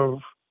kind of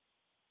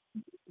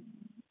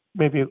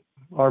maybe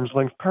arm's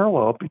length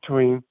parallel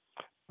between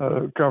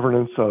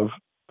governance of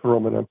the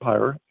Roman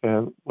Empire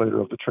and later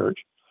of the church.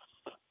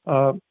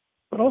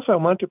 But also I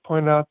want to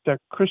point out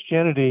that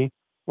Christianity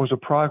was a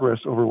progress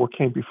over what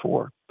came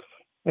before.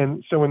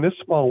 And so in this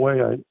small way,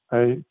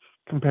 I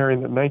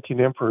comparing the 19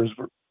 emperors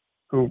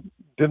who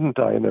didn't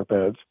die in their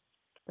beds,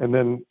 and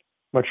then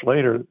much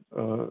later,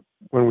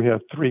 when we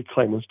have 3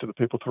 claimants to the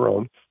papal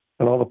throne,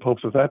 and all the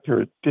popes of that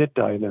period did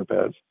die in their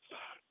beds,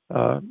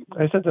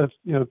 I said that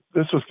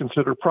this was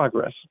considered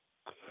progress.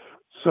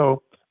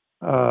 So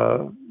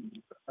I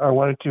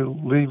wanted to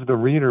leave the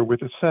reader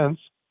with a sense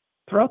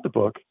throughout the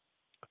book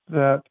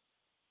that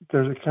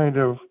there's a kind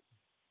of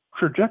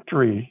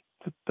trajectory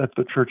that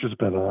the church has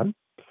been on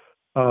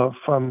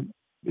from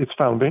its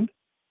founding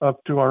up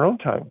to our own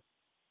time.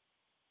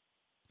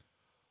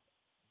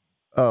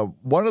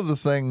 One of the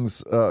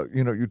things,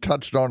 you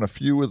touched on a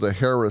few of the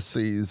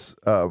heresies,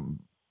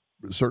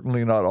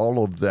 certainly not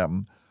all of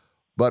them,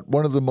 but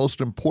one of the most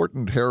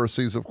important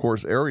heresies, of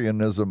course,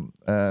 Arianism,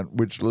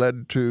 which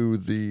led to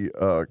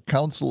the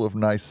Council of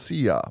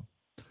Nicaea.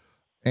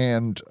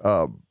 And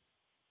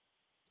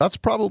that's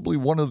probably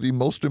one of the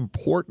most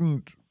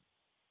important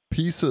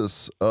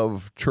pieces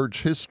of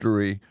church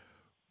history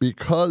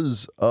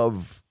because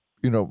of,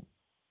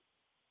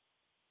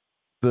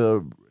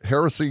 the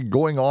heresy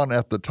going on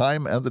at the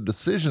time and the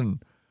decision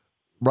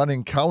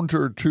running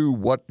counter to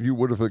what you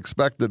would have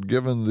expected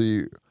given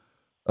the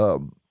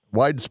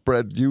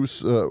widespread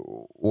use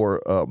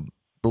or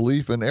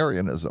belief in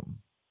Arianism.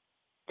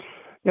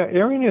 Yeah,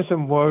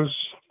 Arianism was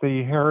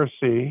the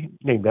heresy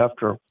named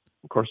after,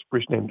 of course, a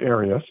priest named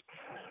Arius,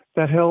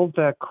 that held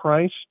that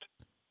Christ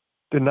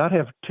did not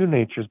have 2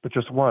 natures, but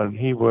just one.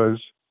 He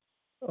was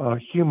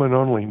human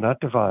only,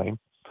 not divine,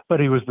 but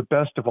he was the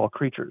best of all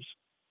creatures.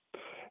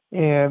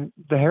 And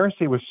the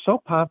heresy was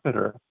so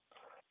popular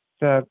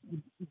that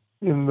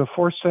in the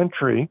 4th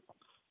century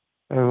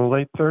and the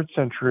late 3rd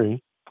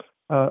century,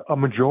 a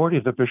majority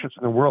of the bishops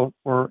in the world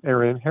were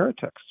Arian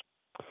heretics.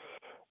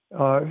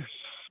 But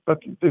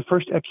the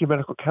first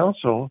ecumenical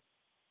council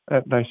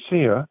at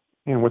Nicaea,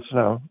 in what's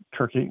now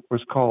Turkey,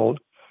 was called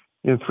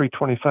in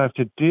 325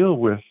 to deal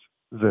with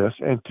this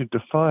and to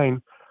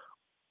define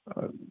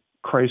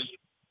Christ's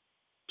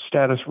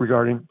status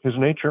regarding his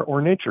nature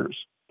or natures.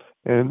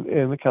 And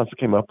the council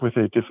came up with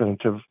a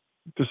definitive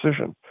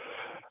decision.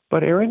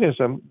 But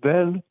Arianism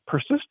then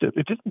persisted.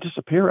 It didn't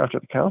disappear after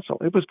the council.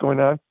 It was going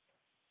on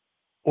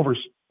over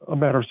a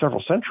matter of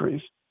several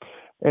centuries.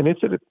 And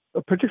it's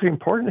a particularly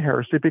important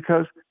heresy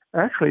because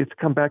actually it's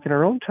come back in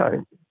our own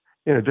time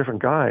in a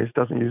different guise,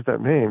 doesn't use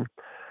that name.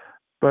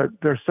 But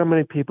there's so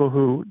many people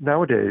who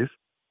nowadays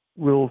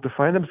will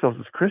define themselves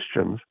as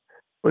Christians,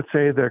 but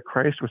say that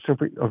Christ was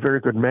simply a very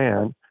good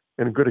man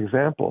and a good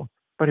example,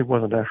 but he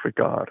wasn't actually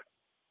God.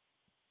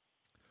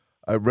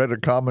 I read a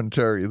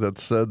commentary that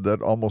said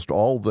that almost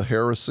all the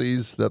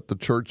heresies that the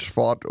church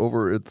fought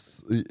over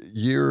its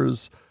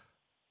years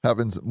have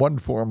in one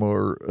form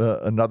or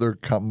another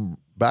come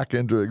back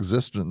into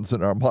existence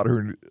in our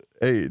modern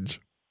age.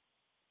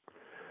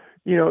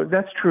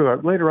 That's true.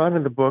 Later on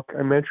in the book,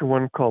 I mentioned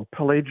one called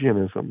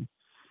Pelagianism.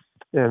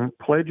 And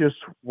Pelagius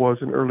was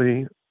an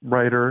early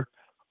writer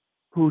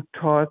who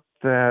taught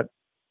that,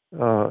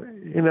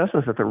 in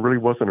essence, that there really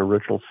was an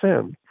original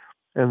sin,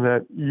 and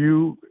that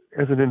you,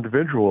 as an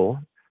individual,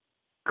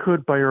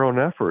 could, by your own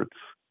efforts,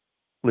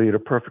 lead a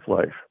perfect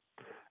life.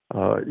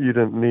 You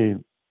didn't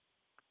need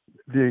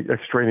the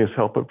extraneous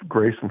help of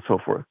grace and so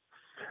forth.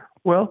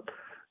 Well,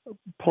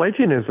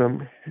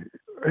 Pelagianism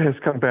has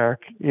come back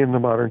in the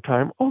modern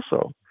time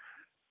also,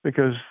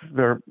 because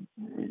there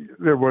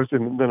was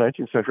in the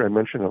 19th century, I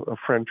mentioned a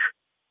French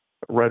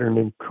writer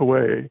named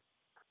Coué,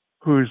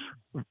 who's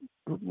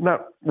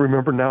not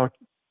remembered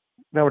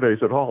nowadays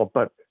at all,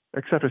 but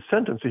except a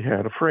sentence he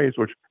had, a phrase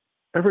which,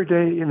 every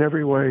day in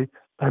every way,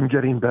 I'm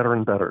getting better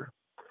and better.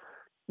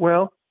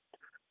 Well,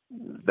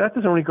 that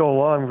doesn't really go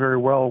along very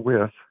well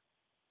with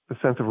the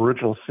sense of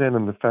original sin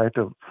and the fact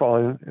of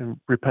falling in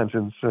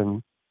repentance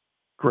and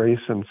grace,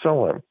 and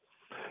so on.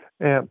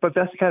 But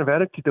that's the kind of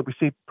attitude that we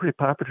see pretty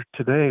popular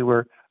today,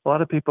 where a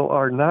lot of people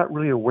are not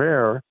really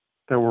aware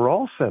that we're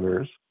all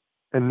sinners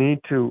and need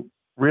to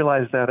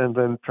realize that and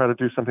then try to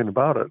do something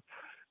about it.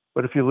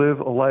 But if you live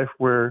a life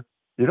where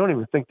you don't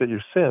even think that you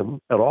sin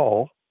at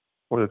all,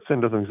 or that sin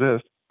doesn't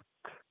exist,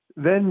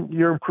 then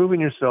you're improving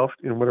yourself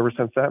in whatever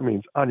sense that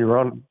means on your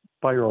own,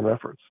 by your own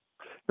efforts.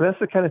 And that's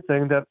the kind of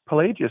thing that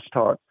Pelagius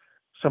taught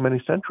so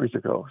many centuries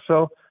ago.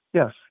 So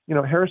yes,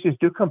 heresies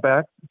do come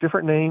back,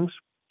 different names,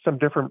 some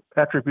different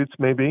attributes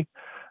maybe,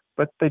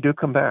 but they do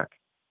come back.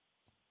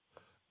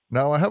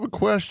 Now I have a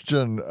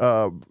question.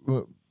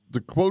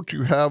 The quote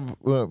you have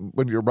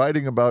when you're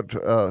writing about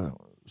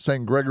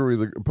Saint Gregory,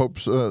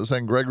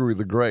 Saint Gregory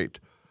the Great,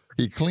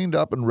 he cleaned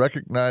up and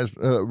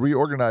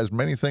reorganized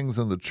many things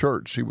in the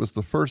church. He was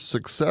the first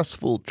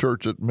successful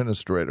church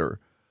administrator.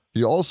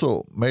 He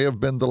also may have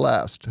been the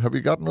last. Have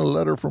you gotten a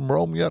letter from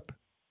Rome yet?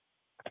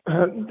 I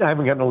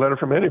haven't gotten a letter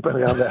from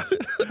anybody on that,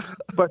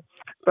 but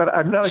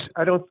I'm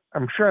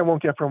sure I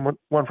won't get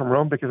one from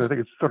Rome, because I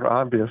think it's sort of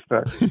obvious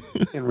that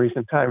in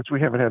recent times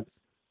we haven't had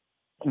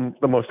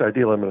the most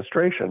ideal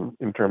administration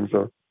in terms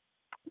of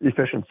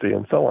efficiency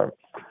and so on.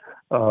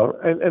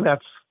 And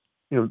that's,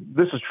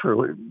 this is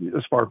true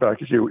as far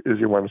back as you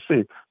want to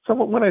see. So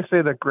when I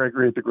say that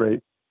Gregory the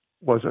Great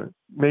was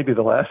maybe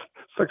the last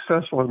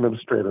successful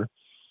administrator,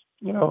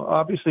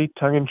 obviously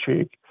tongue in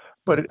cheek,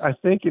 but I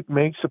think it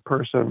makes a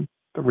person,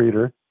 the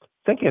reader,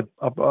 think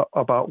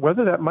about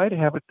whether that might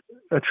have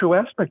a true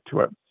aspect to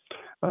it.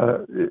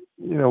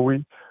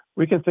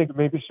 We can think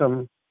maybe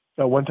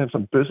one time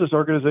some business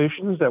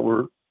organizations that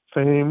were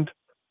famed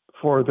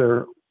for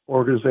their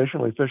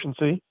organizational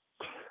efficiency,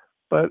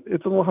 but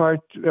it's a little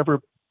hard to ever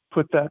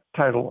put that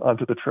title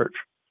onto the church.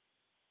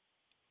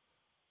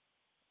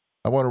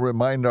 I want to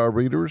remind our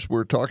readers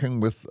we're talking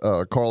with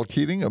Karl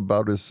Keating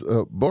about his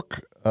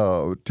book,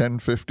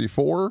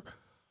 1054,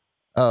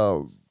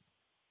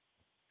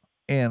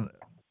 and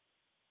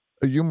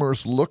a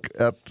humorous look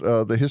at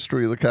the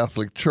history of the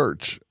Catholic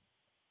Church.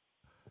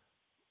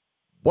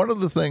 One of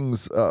the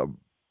things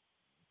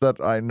that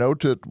I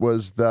noted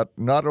was that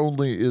not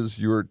only is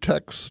your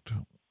text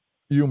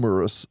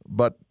humorous,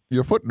 but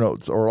your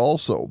footnotes are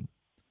also.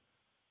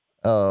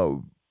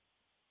 How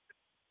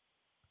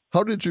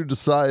did you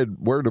decide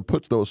where to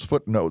put those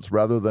footnotes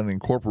rather than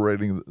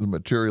incorporating the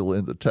material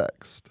in the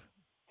text?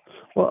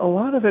 Well, a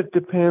lot of it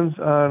depends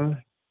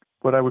on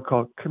what I would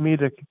call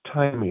comedic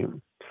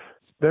timing.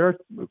 There are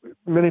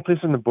many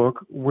places in the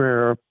book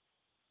where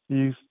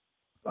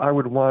I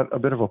would want a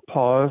bit of a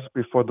pause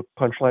before the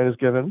punchline is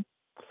given.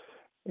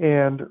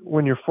 And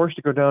when you're forced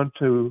to go down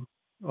to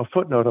a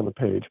footnote on the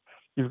page,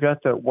 you've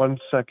got that 1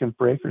 second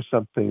break or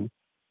something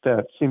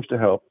that seems to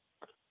help.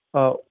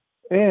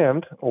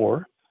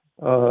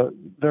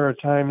 There are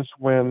times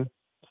when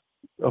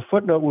a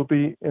footnote will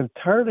be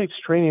entirely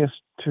extraneous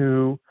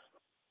to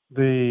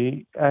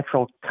the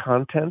actual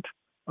content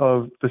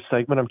of the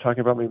segment I'm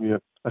talking about, maybe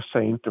a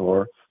saint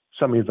or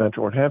some event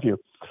or what have you.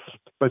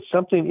 But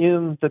something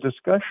in the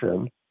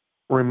discussion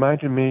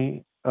reminded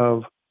me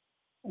of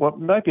what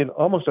might be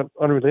almost an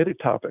unrelated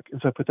topic, and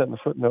so I put that in the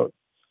footnote.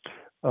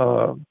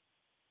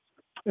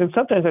 And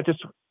sometimes I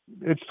just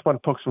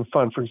want to poke some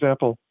fun. For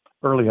example,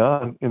 early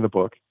on in the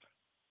book,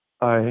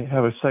 I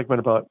have a segment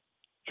about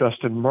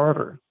Justin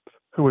Martyr,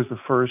 who was the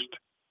first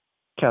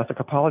Catholic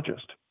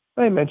apologist.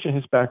 I mention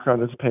his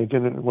background as a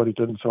pagan and what he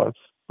did and so on.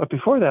 But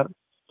before that,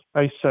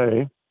 I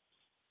say,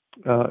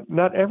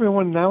 not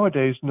everyone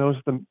nowadays knows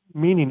the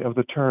meaning of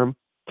the term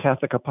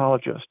Catholic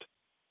apologist.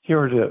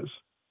 Here it is.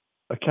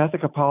 A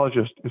Catholic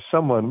apologist is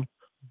someone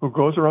who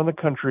goes around the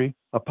country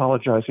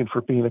apologizing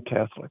for being a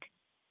Catholic.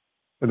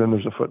 And then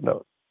there's a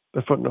footnote.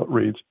 The footnote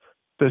reads,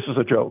 "This is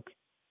a joke.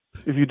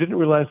 If you didn't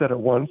realize that at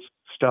once,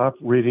 stop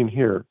reading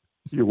here.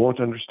 You won't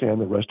understand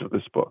the rest of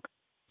this book."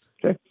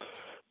 Okay?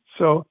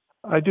 So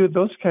I do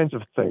those kinds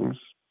of things.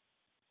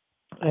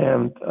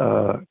 And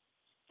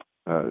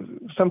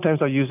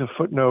sometimes I use a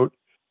footnote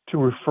to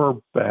refer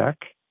back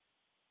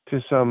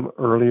to some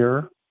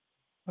earlier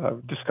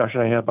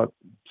discussion I had about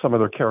some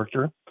other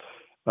character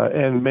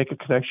and make a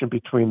connection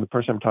between the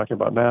person I'm talking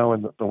about now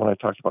and the one I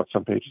talked about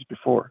some pages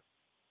before.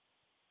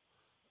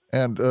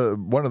 And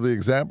one of the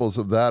examples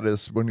of that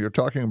is when you're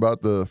talking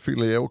about the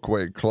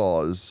filioque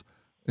clause,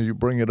 you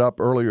bring it up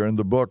earlier in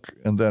the book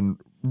and then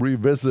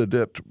revisit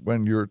it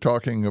when you're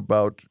talking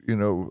about,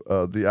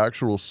 the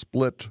actual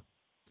split.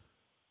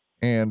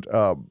 And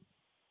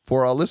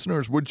for our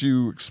listeners, would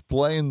you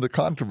explain the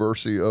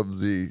controversy of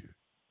the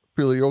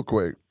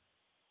filioque?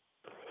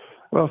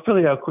 Well,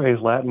 filioque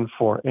is Latin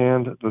for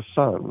 "and the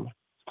Son."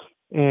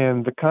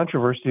 And the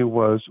controversy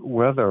was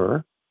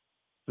whether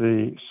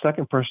the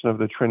second person of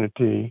the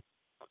Trinity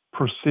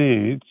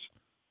proceeds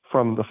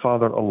from the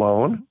Father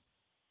alone,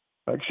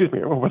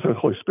 or whether the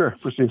Holy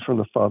Spirit proceeds from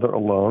the Father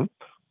alone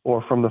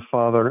or from the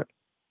Father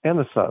and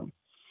the Son.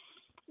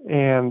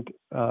 And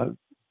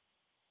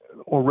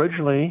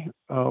originally,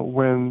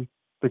 when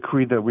the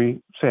creed that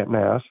we say at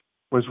Mass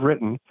was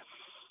written,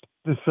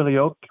 the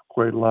filioque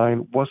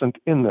line wasn't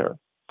in there.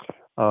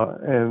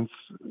 and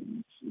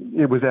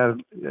it was at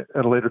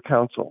a later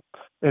council.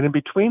 And in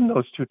between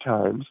those two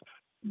times,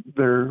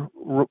 there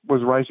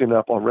was rising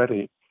up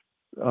already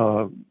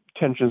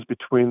tensions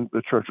between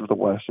the Church of the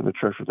West and the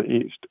Church of the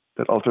East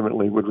that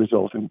ultimately would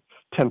result in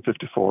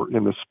 1054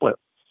 in the split.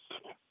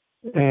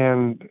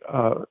 And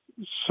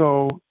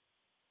so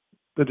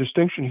the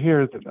distinction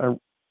here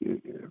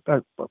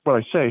what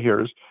I say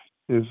here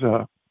is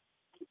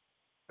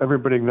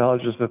everybody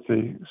acknowledges that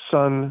the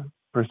Son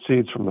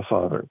proceeds from the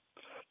Father.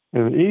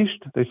 In the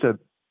East, they said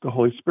the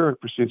Holy Spirit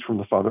proceeds from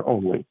the Father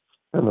only.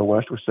 And the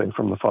West was saying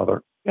from the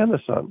Father and the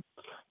Son.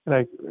 And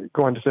I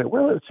go on to say,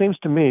 well, it seems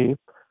to me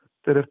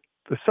that if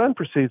the Son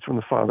proceeds from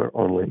the Father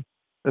only,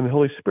 and the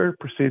Holy Spirit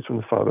proceeds from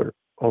the Father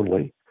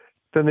only,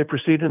 then they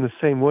proceed in the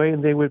same way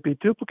and they would be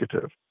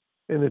duplicative.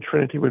 And the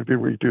Trinity would be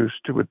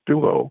reduced to a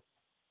duo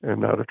and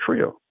not a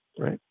trio,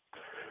 right?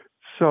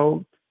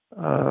 So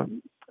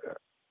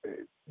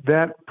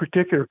that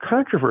particular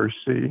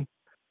controversy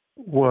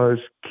was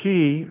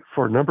key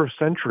for a number of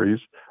centuries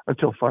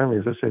until finally,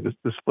 as I say,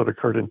 the split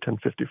occurred in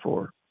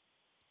 1054.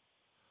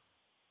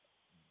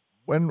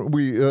 When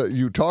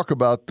you talk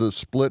about the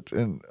split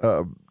in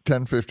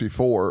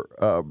 1054,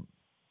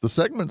 the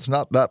segment's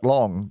not that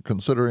long,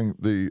 considering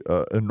the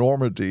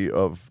enormity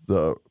of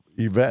the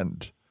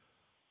event.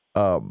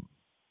 Go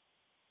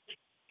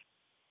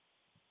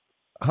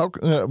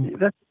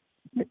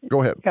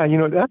ahead. Yeah,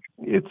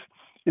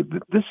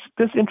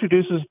 this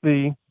introduces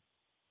the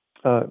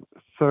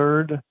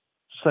third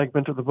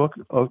segment of the book,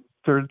 a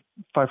third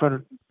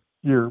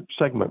 500-year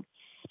segment,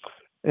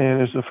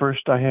 and it's the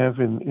first I have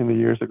in the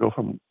years that go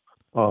from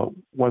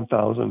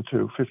 1000 to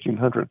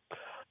 1500,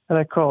 and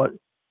I call it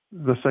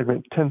the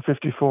segment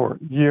 1054,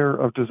 Year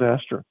of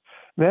Disaster.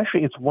 And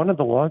actually, it's one of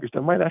the longest.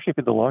 It might actually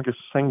be the longest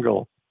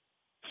single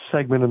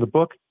segment in the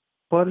book,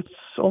 but it's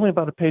only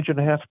about a page and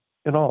a half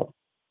in all.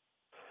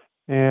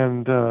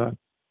 And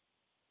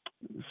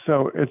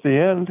so at the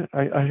end,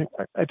 I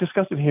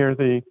discussed it here,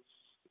 the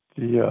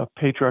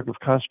Patriarch of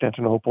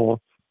Constantinople,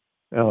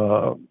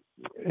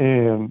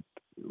 and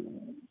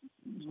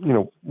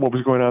what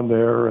was going on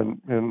there,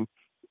 and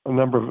a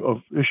number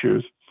of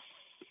issues.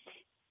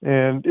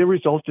 And it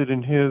resulted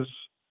in his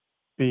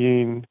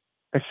being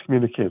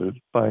excommunicated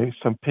by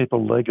some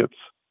papal legates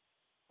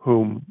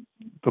whom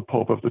the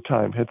Pope of the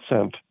time had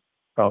sent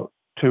out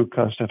to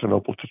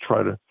Constantinople to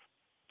try to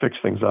fix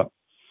things up.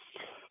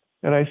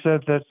 And I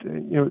said that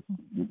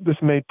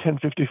this made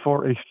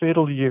 1054 a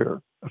fateful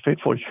year.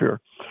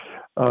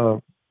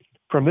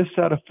 From this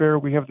sad affair,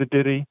 we have the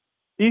ditty,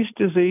 "East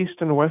is east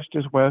and west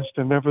is west,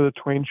 and never the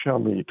twain shall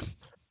meet,"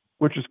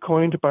 which is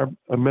coined by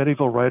a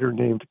medieval writer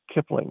named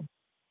Kipling.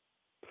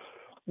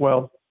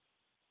 Well,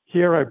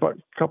 here I brought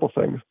a couple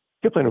things.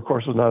 Kipling, of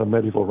course, was not a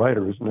medieval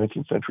writer; he was a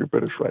 19th century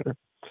British writer.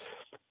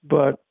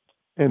 But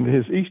in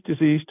his "East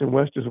is east and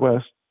west is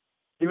west,"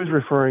 he was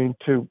referring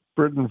to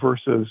Britain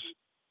versus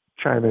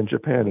China and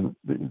Japan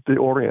and the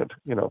Orient,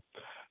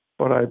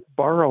 But I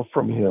borrow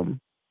from him,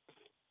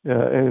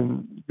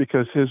 and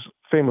because his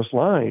famous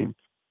line,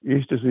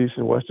 "East is east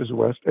and west is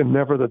west, and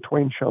never the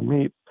twain shall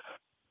meet,"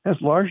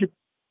 has largely,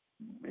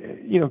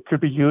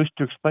 could be used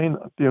to explain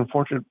the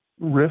unfortunate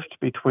rift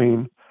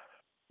between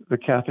the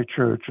Catholic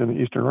Church and the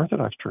Eastern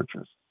Orthodox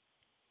churches.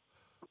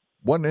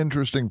 One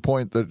interesting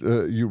point that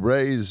you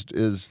raised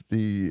is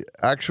the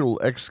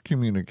actual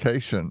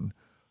excommunication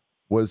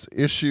was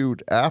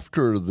issued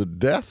after the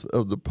death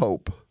of the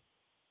Pope,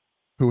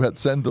 who had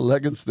sent the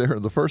legates there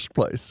in the first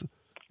place.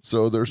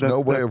 So there's no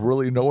way of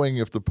really knowing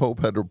if the Pope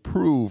had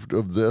approved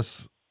of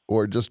this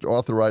or just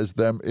authorized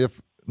them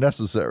if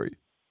necessary.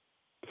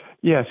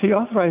 Yes, he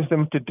authorized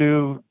them to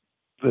do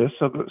this,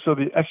 so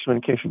the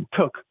excommunication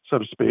took, so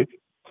to speak.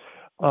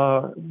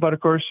 But of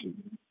course,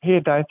 he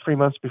had died 3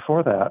 months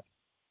before that.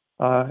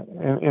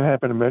 And I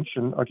happen to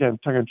mention, again,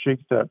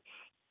 tongue-in-cheek, that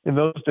in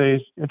those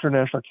days,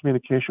 international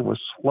communication was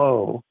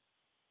slow,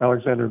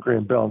 Alexander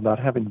Graham Bell not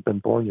having been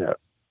born yet.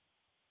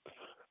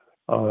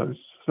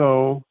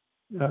 So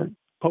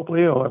Pope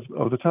Leo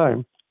of the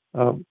time,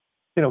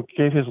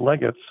 gave his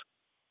legates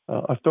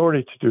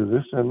authority to do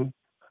this, and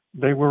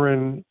they were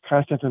in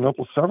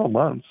Constantinople several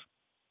months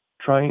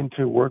trying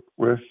to work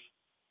with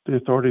the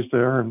authorities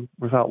there, and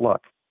without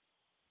luck.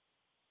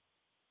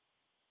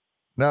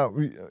 Now,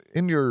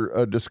 in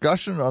your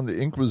discussion on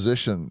the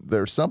Inquisition,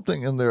 there's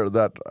something in there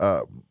that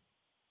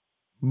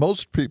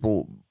most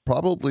people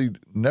probably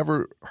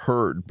never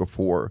heard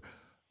before.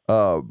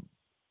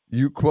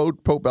 You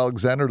quote Pope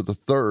Alexander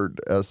III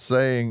as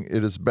saying,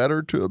 "It is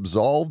better to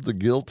absolve the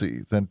guilty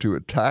than to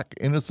attack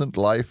innocent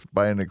life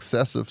by an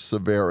excessive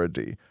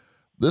severity."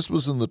 This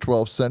was in the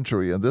 12th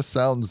century, and this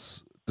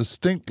sounds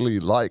distinctly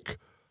like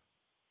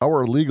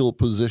our legal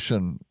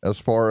position as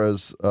far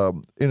as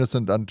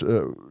innocent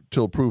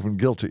until proven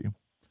guilty.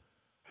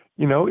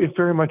 It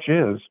very much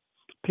is.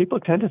 People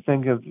tend to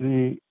think of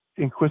the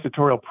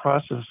inquisitorial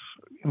process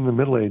in the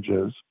Middle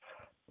Ages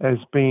as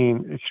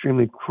being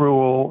extremely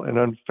cruel and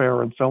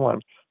unfair and so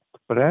on.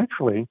 But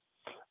actually,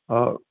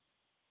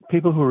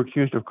 people who were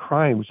accused of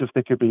crimes, if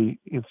they could be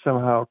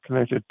somehow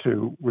connected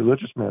to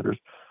religious matters,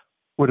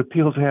 would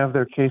appeal to have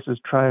their cases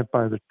tried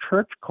by the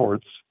church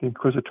courts, the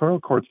inquisitorial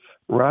courts,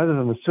 rather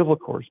than the civil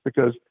courts,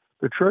 because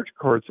the church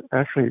courts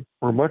actually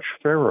were much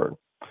fairer.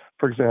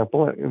 For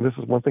example, and this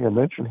is one thing I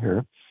mentioned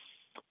here,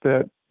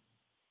 that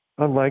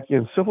unlike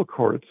in civil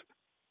courts,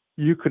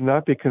 you could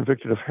not be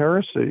convicted of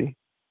heresy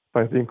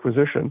by the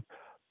Inquisition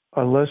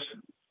unless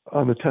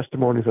on the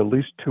testimony of at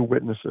least two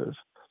witnesses.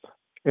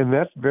 And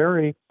that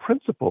very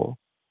principle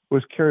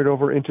was carried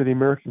over into the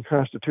American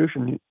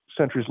Constitution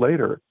centuries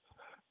later.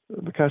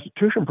 The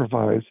Constitution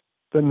provides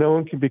that no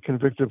one can be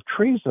convicted of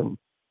treason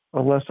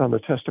unless on the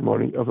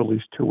testimony of at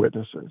least two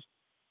witnesses.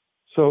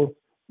 So,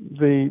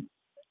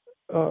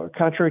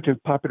 contrary to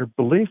popular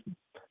belief,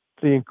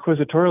 the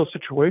inquisitorial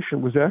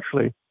situation was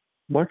actually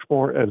much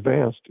more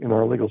advanced in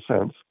our legal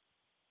sense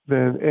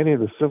than any of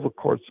the civil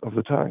courts of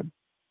the time.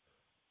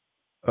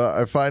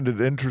 I find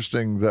it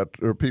interesting that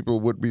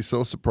people would be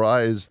so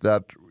surprised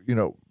that,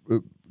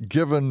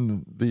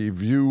 given the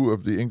view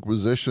of the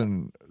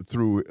Inquisition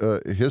through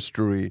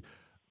history,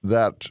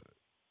 that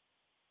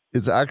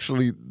it's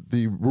actually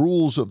the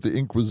rules of the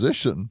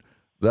Inquisition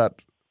that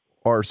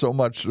are so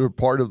much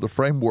part of the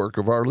framework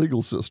of our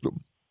legal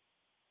system.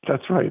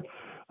 That's right.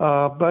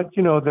 But,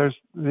 there's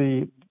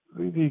the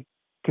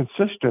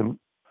consistent,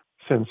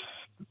 since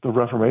the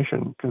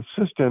Reformation,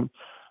 consistent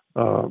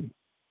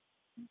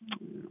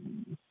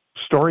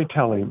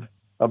storytelling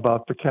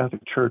about the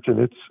Catholic Church and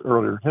its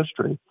earlier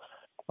history,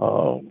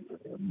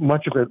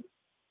 much of it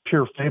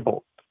pure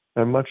fable,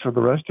 and much of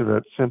the rest of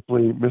it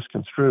simply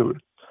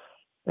misconstrued.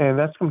 And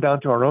that's come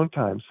down to our own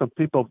time. So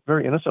people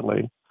very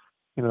innocently,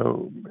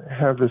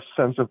 have this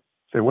sense of,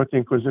 say, what the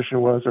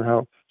Inquisition was or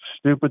how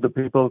stupid the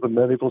people of the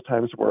medieval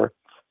times were.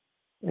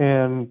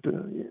 And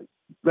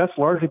that's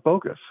largely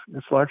bogus.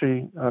 It's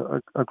largely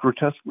a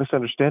grotesque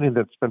misunderstanding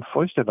that's been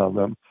foisted on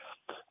them.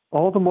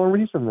 All the more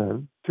reason,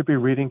 then, to be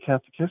reading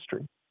Catholic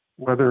history,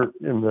 whether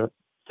in the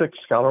thick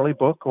scholarly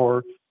book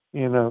or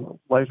in a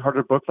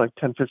lighthearted book like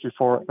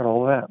 1054 and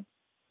all that.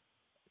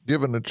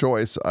 Given a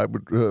choice, I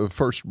would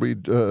first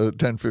read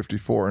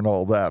 1054 and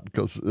all that,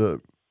 because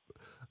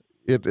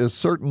it is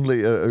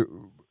certainly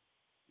an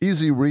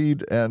easy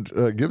read and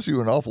gives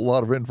you an awful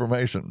lot of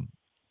information.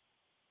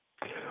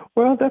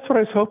 Well, that's what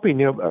I was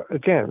hoping.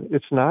 Again,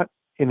 it's not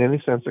in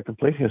any sense a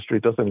complete history.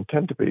 It doesn't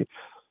intend to be.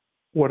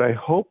 What I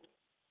hope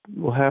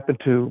will happen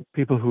to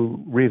people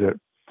who read it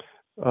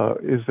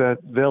is that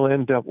they'll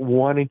end up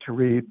wanting to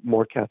read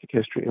more Catholic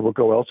history and will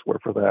go elsewhere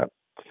for that.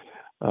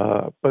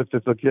 But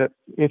that they'll get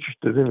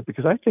interested in it,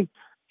 because I think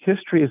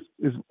history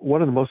is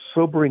one of the most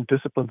sobering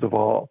disciplines of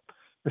all,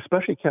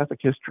 especially Catholic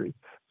history.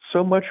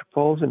 So much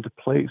falls into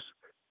place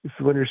if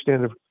you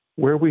understand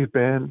where we've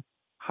been,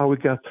 how we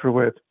got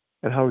through it,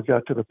 and how we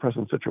got to the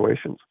present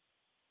situations.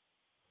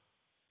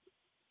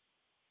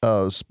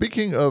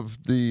 Speaking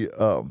of the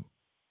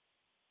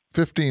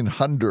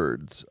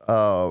 1500s,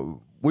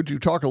 would you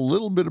talk a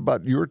little bit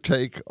about your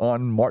take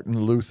on Martin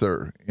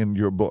Luther in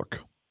your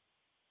book?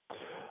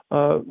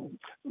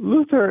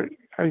 Luther,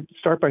 I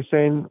start by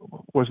saying,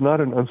 was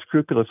not an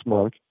unscrupulous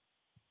monk.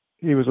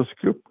 He was a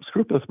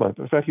scrupulous monk.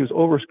 In fact, he was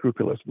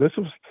over-scrupulous. This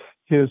was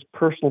his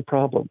personal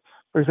problem.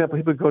 For example,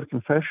 he would go to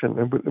confession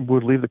and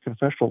would leave the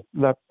confessional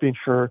not being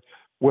sure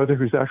whether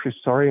he was actually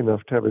sorry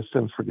enough to have his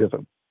sins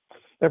forgiven.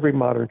 Every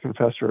modern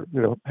confessor,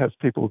 has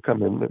people who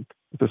come in with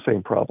the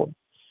same problem.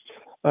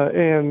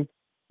 And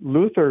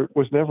Luther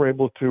was never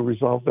able to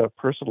resolve that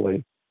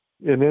personally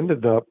and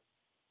ended up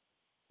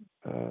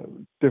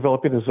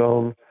developing his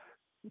own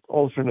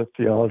alternate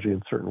theology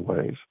in certain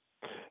ways.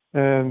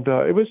 And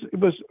it was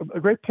a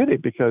great pity,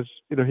 because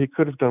he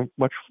could have done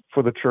much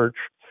for the church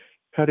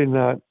had he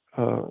not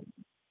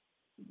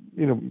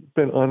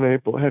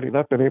had he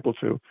not been able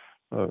to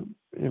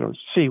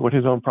see what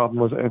his own problem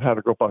was and how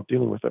to go about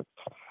dealing with it.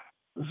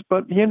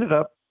 But he ended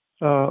up,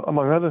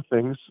 among other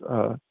things,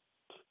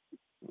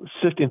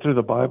 sifting through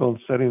the Bible and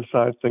setting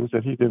aside things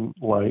that he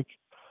didn't like.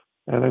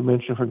 And I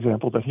mentioned, for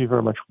example, that he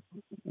very much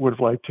would have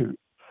liked to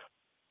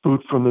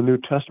boot from the New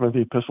Testament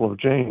the Epistle of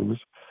James,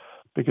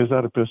 because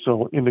that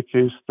epistle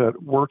indicates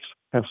that works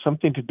have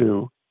something to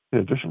do, in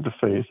addition to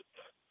faith,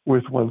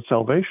 with one's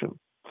salvation.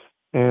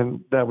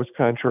 And that was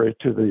contrary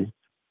to the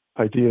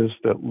ideas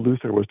that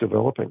Luther was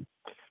developing.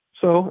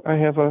 So I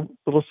have a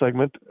little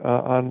segment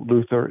on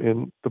Luther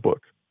in the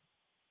book.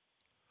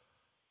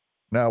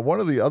 Now, one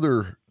of the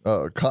other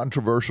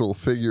controversial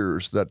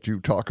figures that you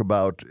talk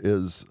about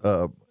is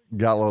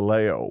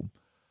Galileo.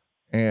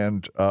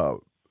 And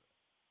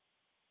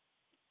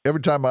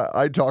every time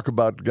I talk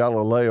about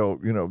Galileo,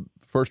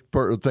 first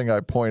thing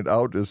I point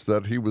out is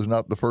that he was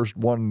not the first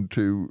one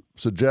to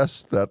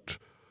suggest that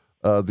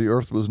the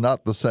Earth was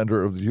not the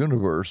center of the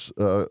universe.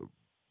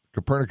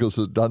 Copernicus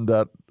has done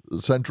that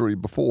a century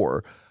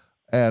before.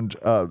 And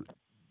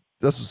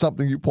this is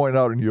something you point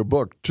out in your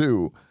book,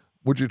 too.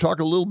 Would you talk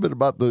a little bit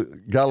about the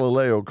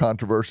Galileo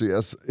controversy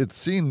as it's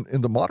seen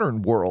in the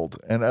modern world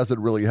and as it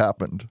really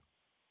happened?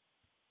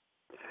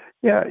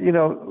 Yeah,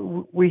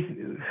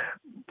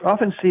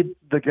 often see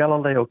the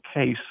Galileo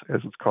case,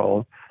 as it's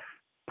called,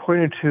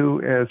 pointed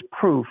to as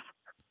proof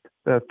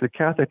that the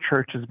Catholic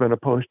Church has been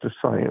opposed to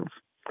science.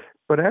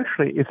 But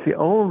actually, it's the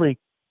only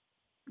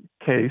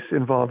case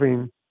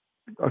involving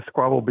a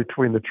squabble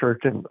between the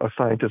church and a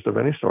scientist of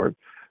any sort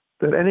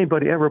that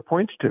anybody ever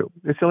points to.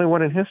 It's the only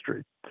one in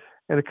history.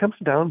 And it comes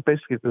down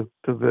basically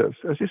to this.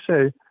 As you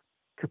say,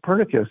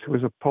 Copernicus, who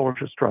was a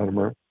Polish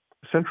astronomer,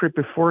 a century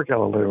before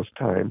Galileo's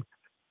time,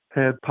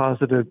 had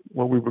posited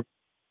what we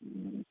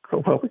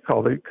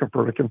call the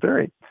Copernican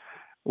theory,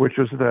 which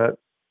is that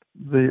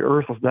the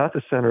Earth was not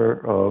the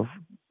center of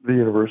the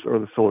universe or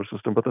the solar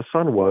system, but the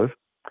sun was,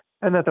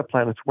 and that the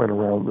planets went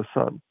around the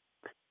sun.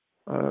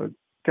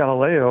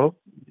 Galileo,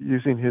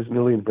 using his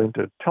newly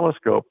invented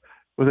telescope,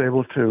 was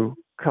able to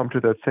come to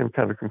that same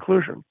kind of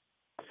conclusion.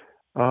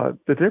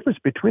 The difference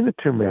between the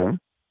two men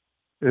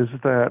is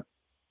that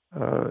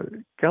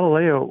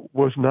Galileo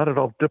was not at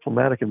all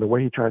diplomatic in the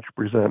way he tried to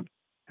present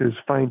his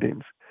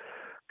findings.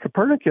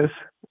 Copernicus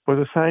was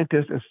a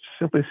scientist and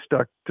simply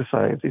stuck to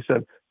science. He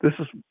said, this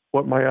is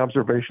what my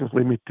observations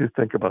lead me to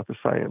think about the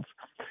science.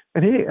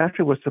 And he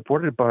actually was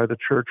supported by the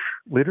church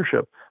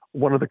leadership.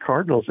 One of the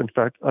cardinals, in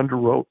fact,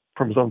 underwrote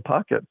from his own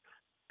pocket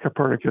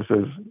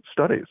Copernicus's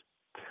studies.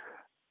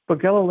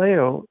 But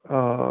Galileo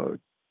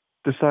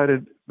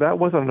decided that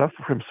wasn't enough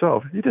for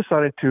himself. He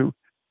decided to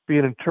be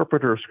an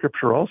interpreter of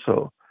Scripture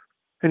also.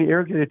 And he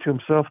arrogated to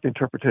himself the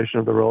interpretation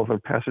of the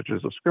relevant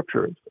passages of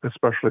Scripture,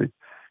 especially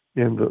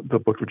in the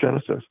book of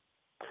Genesis.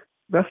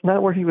 That's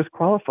not where he was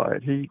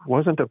qualified. He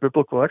wasn't a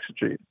biblical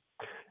exegete.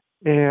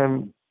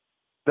 And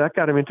that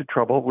got him into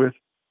trouble with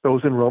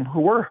those in Rome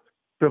who were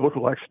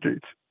biblical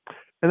exegetes.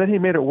 And then he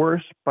made it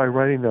worse by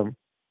writing them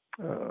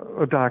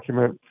a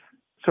document,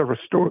 sort of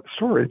a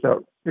story that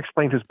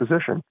explained his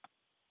position,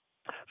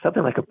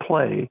 something like a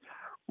play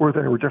where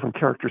there were different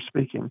characters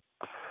speaking.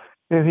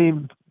 And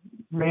he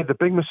made the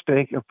big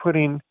mistake of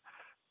putting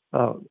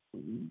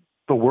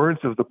the words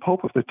of the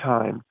Pope of the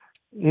time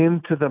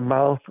into the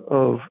mouth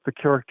of the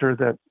character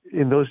that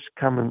in those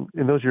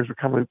years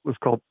was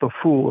called the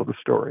fool of the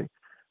story,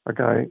 a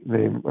guy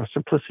named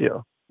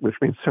Simplicio, which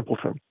means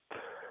simpleton.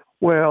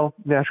 Well,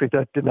 naturally,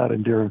 that did not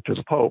endear him to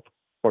the Pope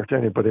or to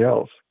anybody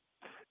else.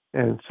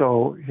 And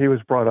so he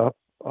was brought up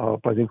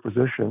by the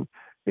Inquisition.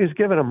 He was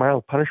given a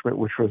mild punishment,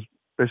 which was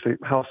basically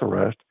house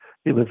arrest.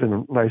 He lived in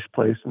a nice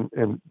place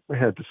and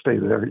had to stay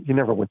there. He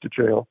never went to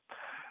jail.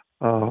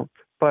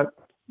 But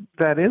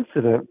that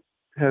incident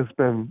has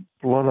been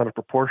blown out of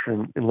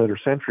proportion in later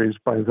centuries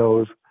by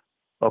those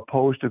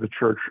opposed to the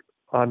church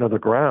on other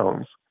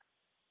grounds.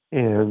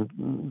 And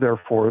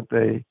therefore,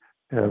 they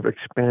have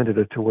expanded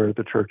it to where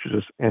the church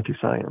is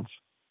anti-science.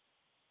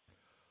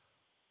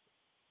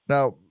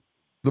 Now,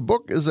 the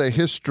book is a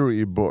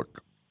history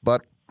book,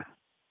 but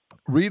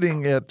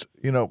reading it,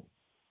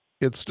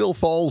 it still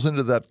falls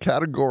into that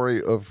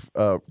category of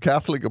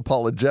Catholic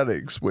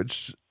apologetics,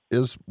 which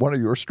is one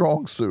of your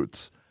strong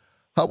suits.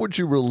 How would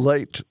you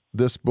relate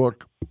this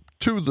book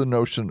to the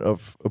notion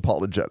of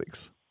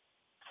apologetics?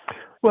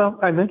 Well,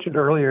 I mentioned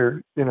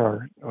earlier in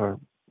our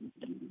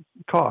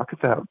talk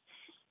that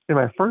in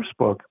my first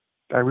book,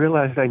 I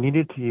realized I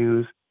needed to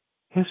use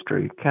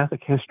history,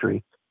 Catholic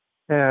history,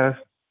 as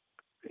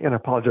an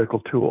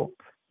apologetical tool.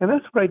 And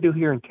that's what I do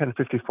here in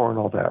 1054 and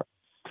all that.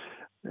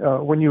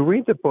 When you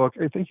read the book,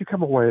 I think you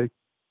come away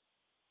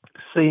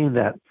seeing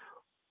that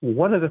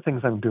one of the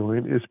things I'm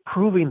doing is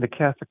proving the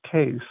Catholic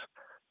case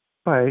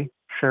by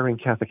sharing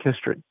Catholic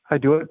history. I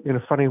do it in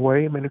a funny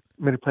way in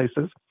many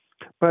places,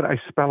 but I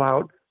spell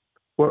out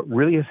what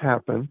really has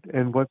happened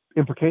and what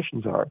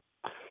implications are.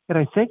 And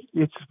I think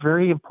it's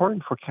very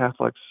important for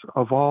Catholics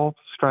of all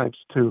stripes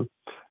to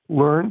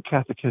learn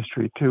Catholic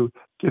history, to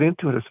get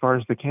into it as far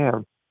as they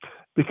can,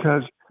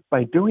 because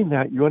by doing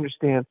that, you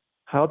understand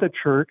how the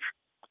church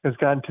has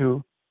gotten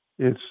to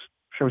its,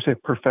 shall we say,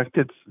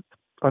 perfected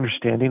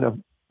understanding of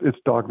its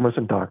dogmas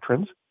and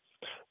doctrines,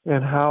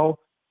 and how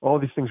all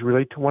these things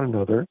relate to one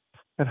another,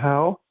 and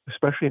how,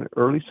 especially in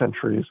early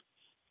centuries,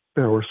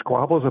 there were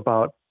squabbles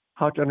about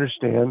how to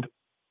understand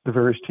the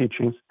various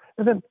teachings,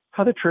 and then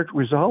how the church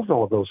resolved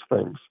all of those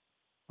things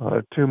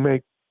to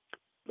make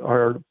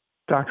our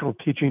doctrinal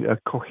teaching a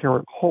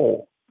coherent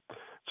whole.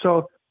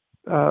 So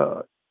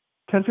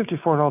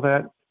 1054 and all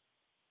that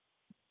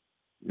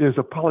is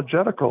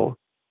apologetical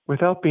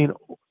without being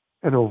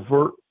an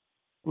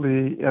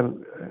overtly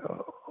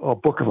a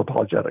book of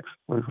apologetics.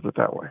 Let me put it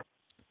that way.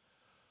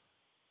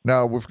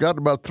 Now, we've got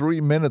about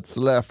 3 minutes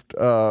left,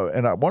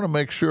 and I want to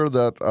make sure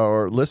that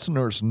our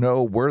listeners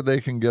know where they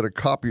can get a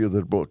copy of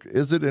the book.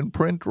 Is it in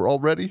print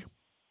already?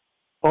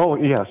 Oh,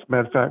 yes.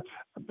 Matter of fact,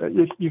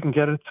 you can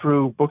get it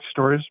through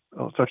bookstores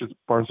such as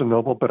Barnes &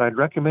 Noble, but I'd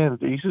recommend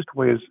the easiest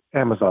way is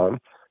Amazon,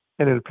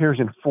 and it appears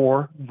in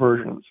 4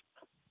 versions.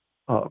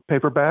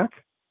 Paperback,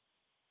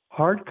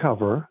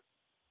 hardcover,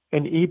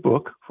 an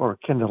ebook for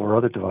Kindle or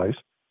other device,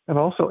 and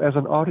also as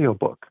an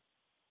audiobook.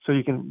 So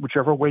you can,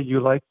 whichever way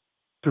you like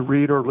to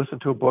read or listen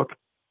to a book,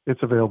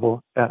 it's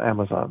available at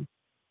Amazon.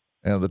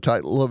 And the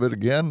title of it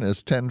again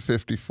is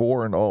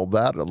 1054 and All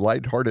That, A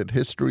Lighthearted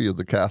History of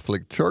the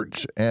Catholic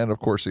Church. And, of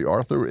course, the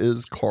author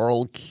is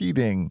Karl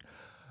Keating.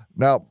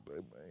 Now,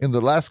 in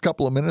the last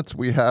couple of minutes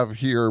we have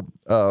here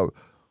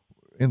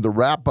in the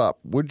wrap-up,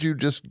 would you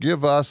just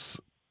give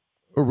us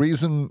a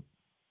reason,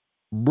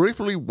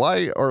 briefly,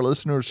 why our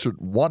listeners should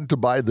want to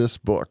buy this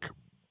book?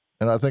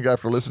 And I think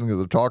after listening to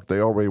the talk, they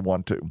already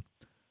want to.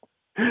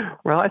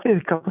 Well, I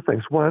think a couple of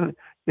things. One,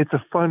 it's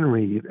a fun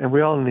read, and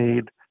we all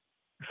need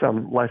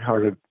some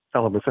lighthearted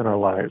elements in our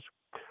lives.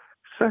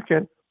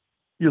 Second,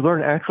 you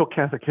learn actual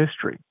Catholic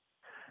history,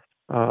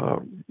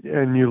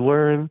 and you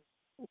learn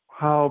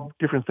how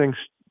different things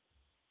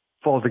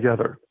fall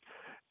together.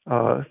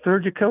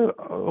 Third, you come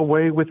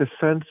away with a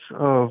sense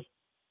of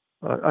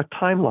a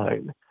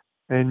timeline,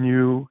 and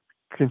you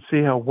can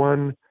see how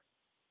one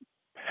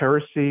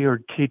heresy or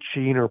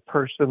teaching or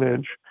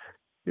personage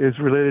is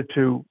related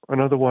to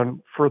another one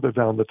further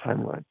down the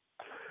timeline.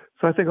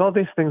 So I think all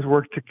these things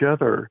work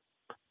together.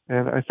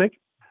 And I think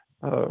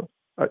I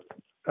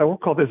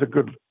won't call this a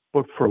good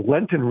book for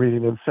Lenten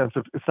reading in the sense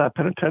of it's not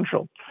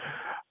penitential.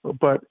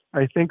 But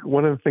I think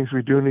one of the things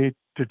we do need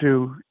to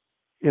do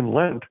in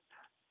Lent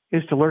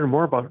is to learn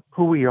more about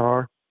who we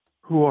are,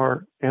 who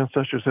our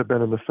ancestors have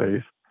been in the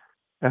faith,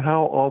 and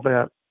how all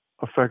that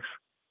affects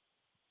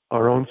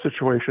our own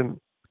situation,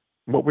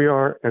 what we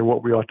are, and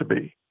what we ought to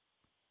be.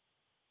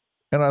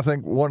 And I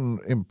think one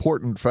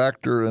important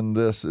factor in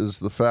this is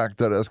the fact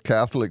that as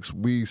Catholics,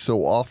 we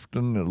so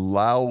often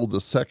allow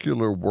the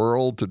secular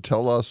world to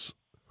tell us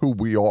who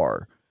we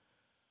are.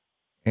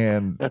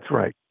 And that's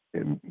right.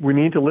 And we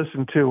need to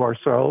listen to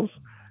ourselves,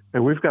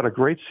 and we've got a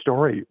great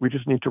story. We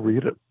just need to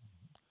read it.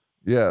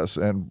 Yes,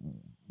 and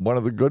one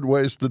of the good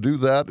ways to do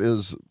that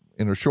is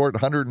in a short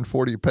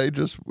 140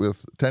 pages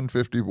with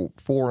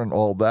 1054 and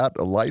All That,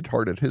 A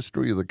Lighthearted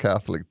History of the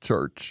Catholic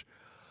Church.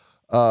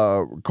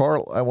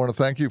 Karl, I want to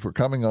thank you for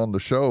coming on the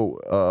show.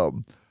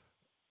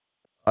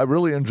 I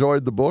really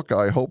enjoyed the book.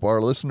 I hope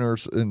our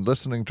listeners, in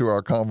listening to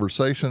our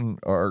conversation,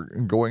 are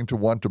going to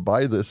want to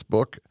buy this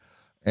book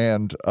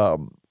and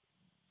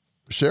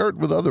share it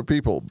with other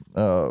people.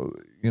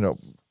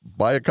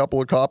 Buy a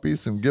couple of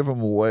copies and give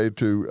them away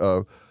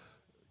to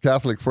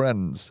Catholic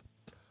friends.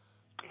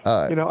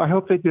 I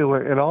hope they do.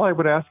 And all I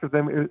would ask of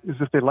them is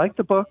if they like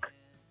the book,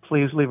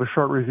 please leave a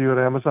short review at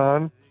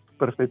Amazon.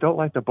 But if they don't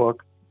like the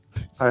book,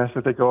 I ask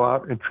that they go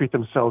out and treat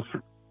themselves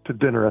to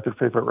dinner at their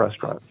favorite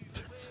restaurant.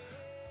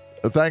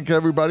 Thank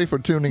everybody for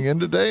tuning in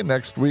today.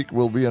 Next week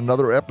will be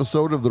another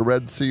episode of the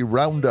Red Sea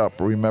Roundup.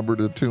 Remember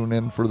to tune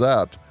in for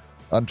that.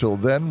 Until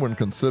then, when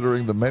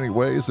considering the many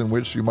ways in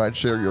which you might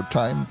share your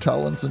time,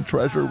 talents, and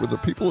treasure with the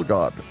people of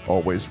God,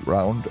 always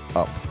round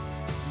up.